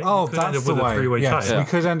could, right? Oh, You could end that's up the with way. a three-way Yes, tie. we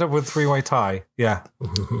could end up with 3-way tie. Yeah.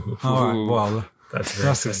 All right. Well, That's very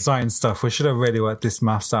that's exciting stuff. We should have really worked this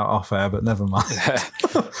maths out off air, but never mind.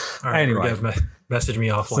 All right, Anyway. Raghav, message me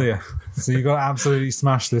offline. So yeah, so you got to absolutely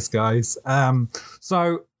smash this, guys.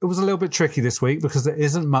 So it was a little bit tricky this week because there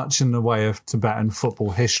isn't much in the way of Tibetan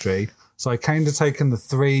football history. So I kind of taken the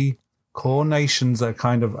 3 core nations that are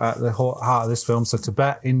kind of at the heart of this film. So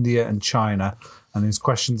Tibet, India, and China. And there's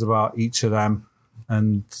questions about each of them.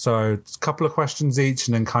 And so it's a couple of questions each,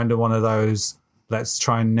 and then kind of one of those, let's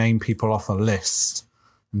try and name people off a list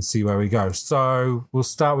and see where we go. So we'll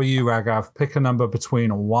start with you, Raghav. Pick a number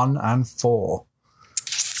between 1 and 4.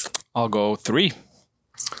 I'll go 3.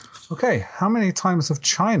 Okay, how many times have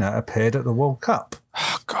China appeared at the World Cup?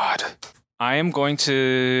 Oh, God. I am going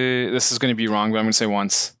to. This is going to be wrong, but I'm going to say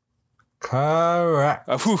once. Correct.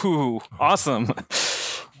 Awesome.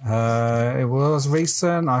 It was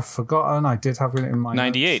recent. I've forgotten. I did have it in my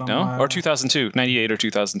 98, no? Or 2002. 98 or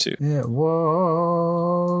 2002. It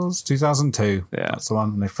was 2002. Yeah. That's the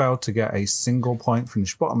one. They failed to get a single point,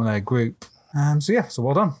 finished bottom of their group. So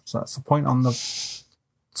well done. So that's the point on the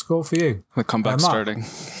score for you. The comeback Mark. starting.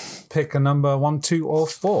 Pick a number 1, 2, or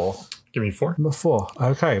 4. Give me 4. Number 4.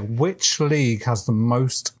 Okay. Which league has the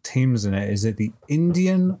most teams in it? Is it the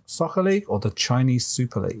Indian Soccer League or the Chinese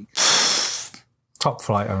Super League? Top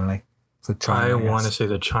flight only for China. I want to say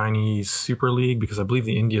the Chinese Super League because I believe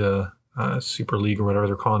the India Super League or whatever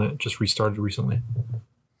they're calling it just restarted recently.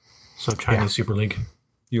 So Chinese Super League.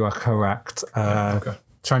 You are correct. Okay.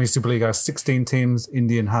 Chinese Super League has 16 teams.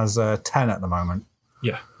 Indian has 10 at the moment.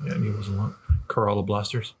 Yeah, I knew it was a lot. Kerala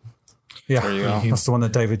Blasters. Yeah, There you go. that's the one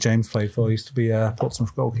that David James played for. He used to be a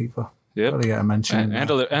Portsmouth goalkeeper. Yep. Gotta get a mention. in And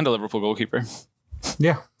there. a Liverpool goalkeeper.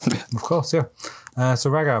 Yeah, of course, yeah. So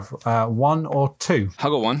Raghav, 1 or 2?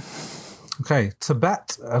 I'll go 1. Okay,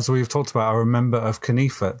 Tibet, as we've talked about, are a member of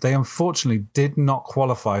Kanifa. They unfortunately did not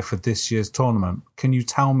qualify for this year's tournament. Can you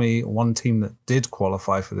tell me one team that did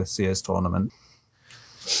qualify for this year's tournament?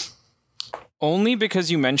 Only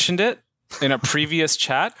because you mentioned it in a previous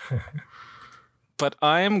chat. But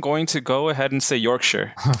I am going to go ahead and say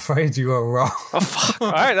Yorkshire. I'm afraid you are wrong. Oh, fuck.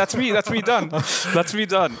 All right, that's me. That's me done. That's me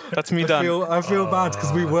done. That's me done. I feel bad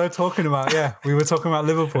because we were talking about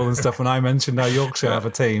Liverpool and stuff when I mentioned how Yorkshire have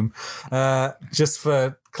a team. Just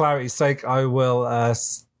for clarity's sake, I will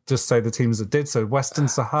just say the teams that did. So Western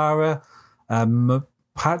Sahara,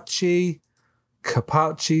 Mapache,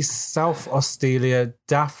 Kapachi, South Australia,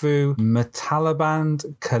 Dafu,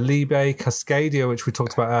 Metalaband, Caribe, Cascadia, which we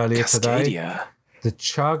talked about earlier today. Cascadia. The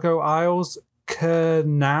Chago Isles,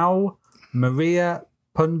 Kurnow, Maria,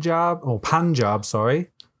 Punjab, the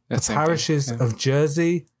That's same parishes thing. Yeah. of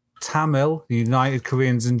Jersey, Tamil, the United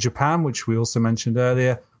Koreans in Japan, which we also mentioned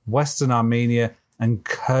earlier, Western Armenia, and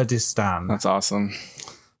Kurdistan. That's awesome.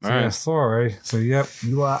 All So, right. yeah, sorry. So, yep,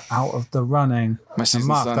 you are out of the running. My And season's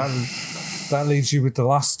Mark, done. that leaves you with the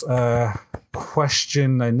last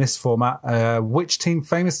question in this format. Which team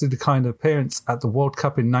famously declined appearance at the World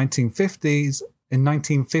Cup in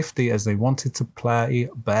 1950 as they wanted to play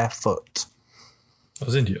barefoot? That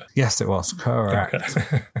was India. Yes, it was. Correct.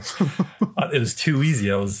 Okay. It was too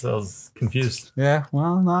easy. I was confused. Yeah,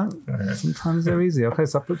 well, no. right. Sometimes they're easy. Okay,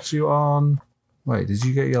 so that puts you on... Wait, did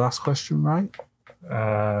you get your last question right?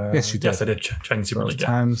 Yes, you did. Yes, I did. Chinese Super League. Yeah.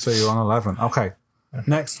 10, so you're on 11. Okay.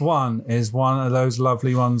 Next one is one of those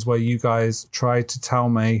lovely ones where you guys try to tell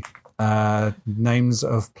me names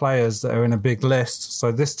of players that are in a big list.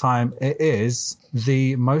 So this time it is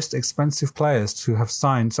the most expensive players to have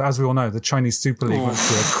signed. So as we all know, the Chinese Super League went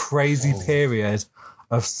through a crazy period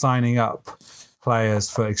of signing up players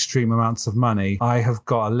for extreme amounts of money. I have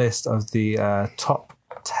got a list of the top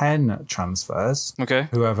 10 transfers. Okay.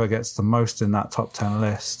 Whoever gets the most in that top 10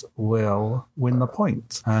 list will win the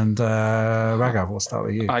point. And Raghav, we'll start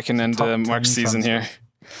with you. I can end Mark's season here.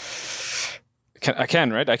 I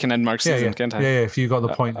can, right? I can end Mark's season, can't I? Yeah, if you got the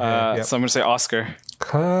point. So I'm going to say Oscar.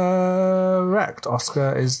 Correct.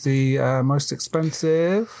 Oscar is the most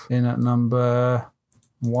expensive in at number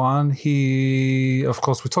 1. He, of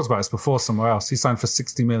course, we talked about this before somewhere else. He signed for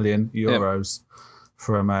 60 million euros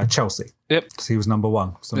from Chelsea. Yep. So he was number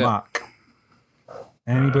 1. So Mark,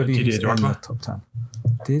 anybody who's in the top 10?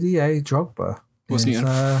 Didier Drogba. Wasn't he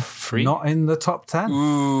free? Not in the top 10.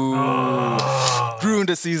 Ooh. Ruined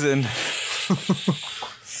the season.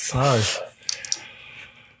 So,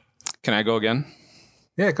 can I go again?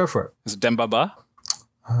 Yeah, go for it. Is it Demba Ba?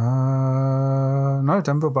 No,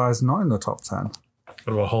 Demba Ba is not in the top 10.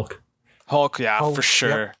 What about Hulk? Hulk, yeah, Hulk, for sure.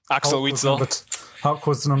 Yep. Axel Witsel. Hulk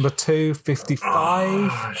was number 2, 55.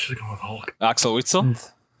 I should have gone with Hulk. Axel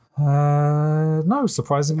Witsel? No,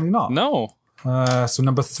 surprisingly not. No. So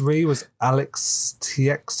number 3 was Alex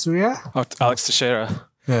Teixeira. Oh, Alex Teixeira.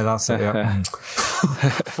 Yeah, that's it. Yeah.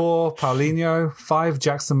 4, Paulinho. 5,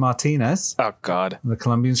 Jackson Martinez, Oh, God. the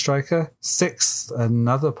Colombian striker. 6,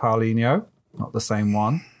 another Paulinho, not the same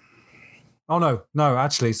one. Oh no,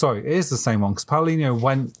 actually, sorry, it is the same one because Paulinho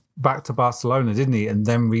went back to Barcelona, didn't he, and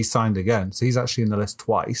then re-signed again. So he's actually in the list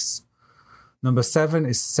twice. Number 7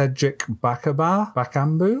 is Cedric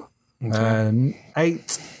Bakambu.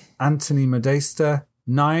 8, Anthony Modesta.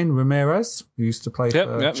 9, Ramirez, who used to play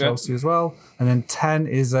for Chelsea as well. And then 10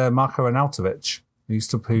 is Marko Arnautovic,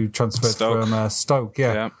 who transferred from Stoke.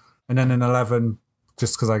 Yeah. And then in 11,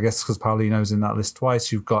 just because Paulinho's in that list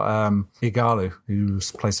twice, you've got Ighalo, who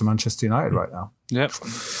plays for Manchester United right now. Yep.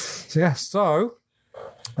 So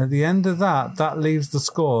at the end of that leaves the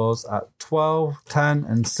scores at 12, 10,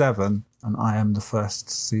 and 7. And I am the first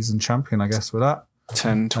season champion, I guess, with that.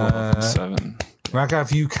 10, 12, 7.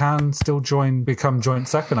 Raghav, you can still become joint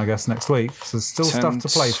second, I guess, next week. So there's still 10, stuff to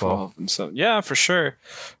play for. Yeah, for sure.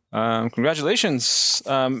 Congratulations.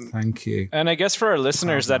 Thank you. And I guess for our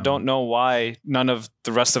listeners that don't know why none of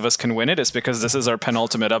the rest of us can win it, is because this is our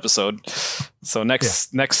penultimate episode. So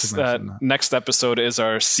next episode is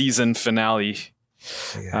our season finale.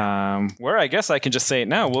 Yeah. Where I guess I can just say it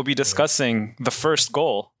now. We'll be discussing the first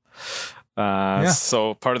goal.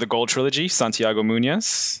 So part of the goal trilogy, Santiago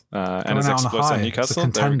Munez and his exploits at Newcastle.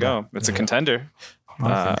 There we go. It's a contender.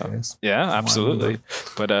 I think it is. Yeah, absolutely.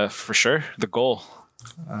 But for sure, the goal.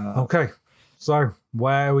 Okay, so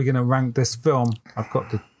where are we going to rank this film? I've got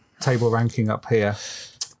the table ranking up here.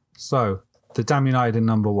 So The Damn United in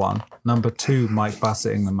number 1. Number 2, Mike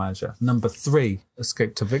Bassett in the manager. Number 3,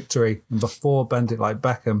 Escape to Victory. Number 4, Bend It Like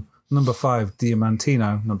Beckham. Number 5,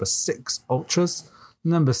 Diamantino. Number 6, Ultras.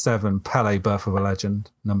 Number 7, Pele, Birth of a Legend.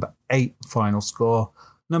 Number 8, Final Score.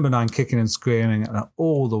 Number 9, Kicking and Screaming. And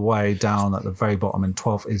all the way down at the very bottom in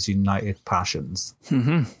 12th is United Passions.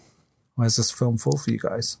 Mm-hmm. Where's this film fall for you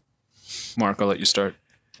guys? Mark, I'll let you start.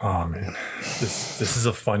 Oh, man. This is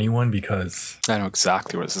a funny one because I know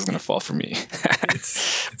exactly where this is going to fall for me.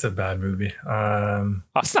 it's a bad movie.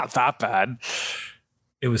 It's not that bad.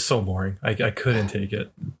 It was so boring. I couldn't take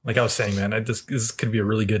it. Like I was saying, man, this could be a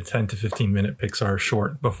really good 10 to 15 minute Pixar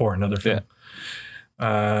short before another film.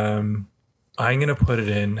 Yeah. I'm going to put it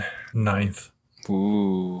in 9th.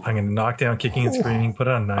 Ooh. I'm going to knock down Kicking and Screaming, put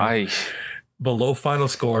it on 9th. Below Final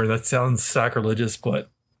Score. That sounds sacrilegious, but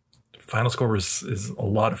Final Score is a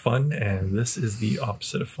lot of fun, and this is the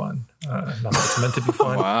opposite of fun. Not that it's meant to be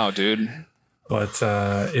fun. Wow, dude. But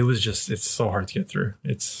it's so hard to get through.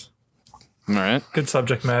 It's all right. Good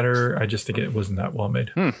subject matter. I just think it wasn't that well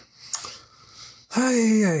made.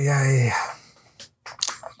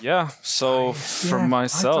 Yeah. So for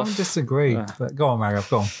myself, I don't disagree. But go on, Margaret.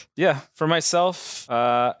 Go on. Yeah, for myself,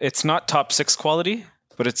 it's not top 6 quality,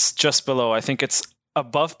 but it's just below. I think it's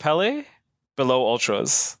above Pele, below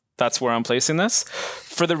Ultras. That's where I'm placing this.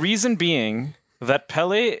 For the reason being that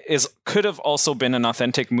Pele could have also been an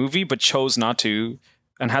authentic movie, but chose not to,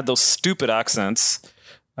 and had those stupid accents.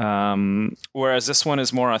 Whereas this one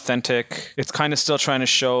is more authentic. It's kind of still trying to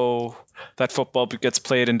show that football gets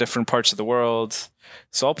played in different parts of the world.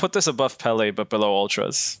 So I'll put this above Pele, but below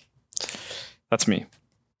Ultras. That's me,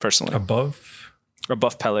 personally. Above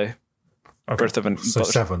Pele. Birth of an So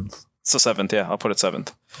seventh. So 7th, yeah. I'll put it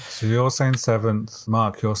 7th. So you're saying 7th.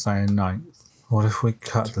 Mark, you're saying 9th. What if we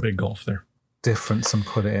cut the Big golf there. difference and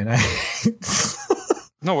put it in 8th?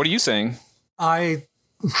 No, what are you saying? I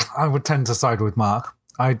would tend to side with Mark.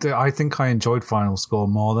 I think I enjoyed Final Score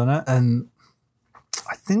more than it, and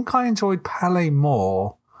I think I enjoyed Pele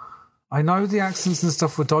more. I know the accents and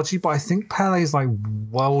stuff were dodgy, but I think Pele's like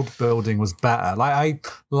world building was better. Like I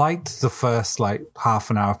liked the first like half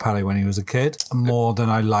an hour of Pele when he was a kid more than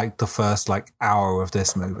I liked the first like hour of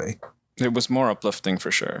this movie. It was more uplifting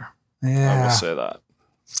for sure. Yeah, I will say that.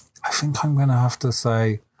 I think I'm gonna have to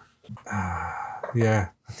say, yeah,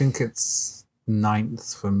 I think it's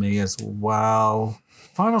 9th for me as well.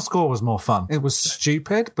 Final Score was more fun. It was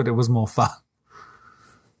stupid, but it was more fun.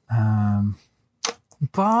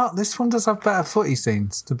 But this one does have better footy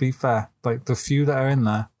scenes, to be fair. Like the few that are in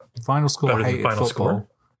there. Final Score Better than hated Final football. Score?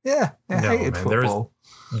 Yeah, it No, hated man, football.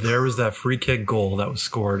 There was that free kick goal that was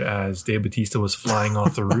scored as Dave Bautista was flying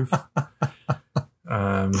off the roof.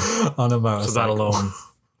 On a motorcycle. So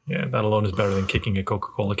that alone is better than kicking a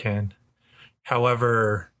Coca-Cola can.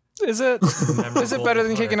 However, Is it better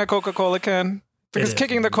than kicking a Coca-Cola can? Because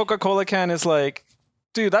kicking the Coca-Cola can is like,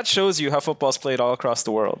 dude, that shows you how football's played all across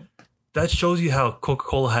the world. that shows you how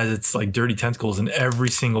Coca-Cola has its like dirty tentacles in every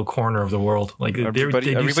single corner of the world. Like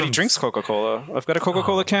Everybody drinks Coca-Cola. I've got a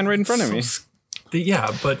Coca-Cola can right in front of me.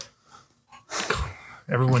 Yeah, but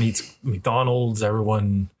everyone eats McDonald's.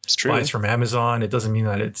 Everyone It's true. buys from Amazon. It doesn't mean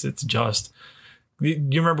that it's just.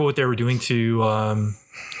 You remember what they were doing to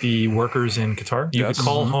the workers in Qatar? You Yes. could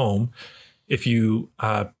call home if you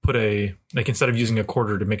put instead of using a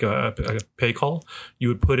quarter to make a pay call, you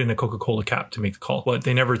would put in a Coca-Cola cap to make the call. But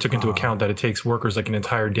they never took into account that it takes workers like an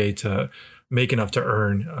entire day to make enough to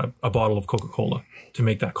earn a bottle of Coca-Cola to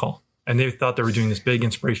make that call. And they thought they were doing this big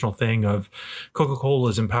inspirational thing of Coca-Cola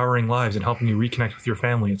is empowering lives and helping you reconnect with your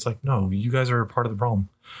family. It's like, no, you guys are part of the problem.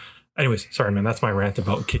 Anyways, sorry, man. That's my rant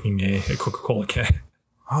about kicking a Coca-Cola can.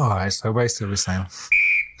 All right, so basically we're saying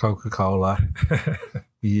Coca-Cola.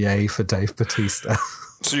 Yay for Dave Bautista.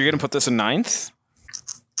 So you're going to put this in 9th?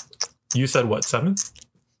 You said what, 7th?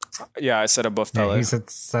 Yeah, I said above Yeah, Pele. he said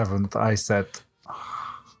 7th. I said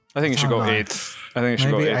I think it should go Oh, no. 8th. I think it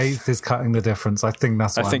should maybe go 8th. 8th is cutting the difference. I think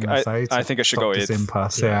that's what I'm going to say. I think it should stop go this 8th.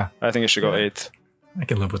 impasse. Yeah. I think it should go 8th. I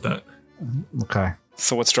can live with that. Okay.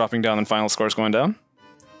 So what's dropping down and final scores going down?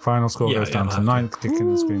 Final score Yeah, goes yeah, down I'll to have 9th. Kicking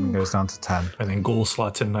and Screaming goes down to 10. And then goal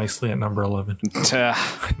slots in nicely at number 11.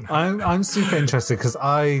 I'm super interested because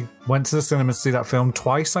I went to the cinema to see that film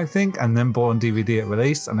twice, I think, and then bought on DVD at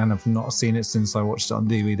release, and then I've not seen it since I watched it on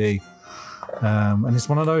DVD. And it's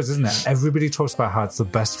one of those, isn't it? Everybody talks about how it's the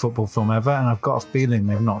best football film ever, and I've got a feeling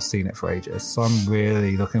they've not seen it for ages. So I'm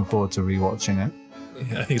really looking forward to rewatching it.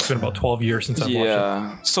 Yeah, I think it's been about 12 years since I've watched it.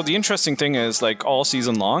 Yeah. So the interesting thing is, like, all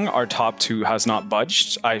season long, our top two has not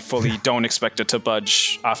budged. I fully don't expect it to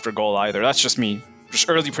budge after goal either. That's just me. Just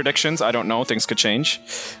early predictions. I don't know. Things could change.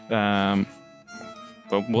 But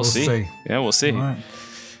we'll see. Yeah, we'll see. All right.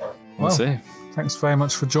 We'll see. Thanks very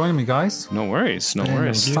much for joining me, guys. No worries. No Yeah,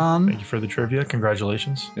 worries. Thank you. Fun. Thank you for the trivia.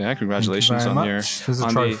 Congratulations. Yeah, congratulations Thank you on very your. much. There's a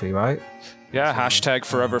on trophy, right? Yeah, hashtag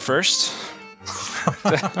forever first.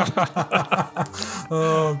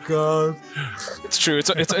 Oh God! It's true.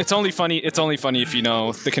 It's only funny. It's only funny if you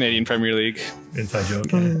know the Canadian Premier League. Inside joke.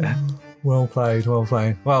 Well played. Well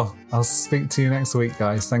played. Well, I'll speak to you next week,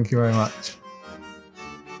 guys. Thank you very much.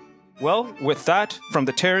 Well, with that, from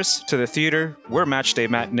the terrace to the theater, we're Matchday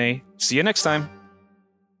Matinee. See you next time.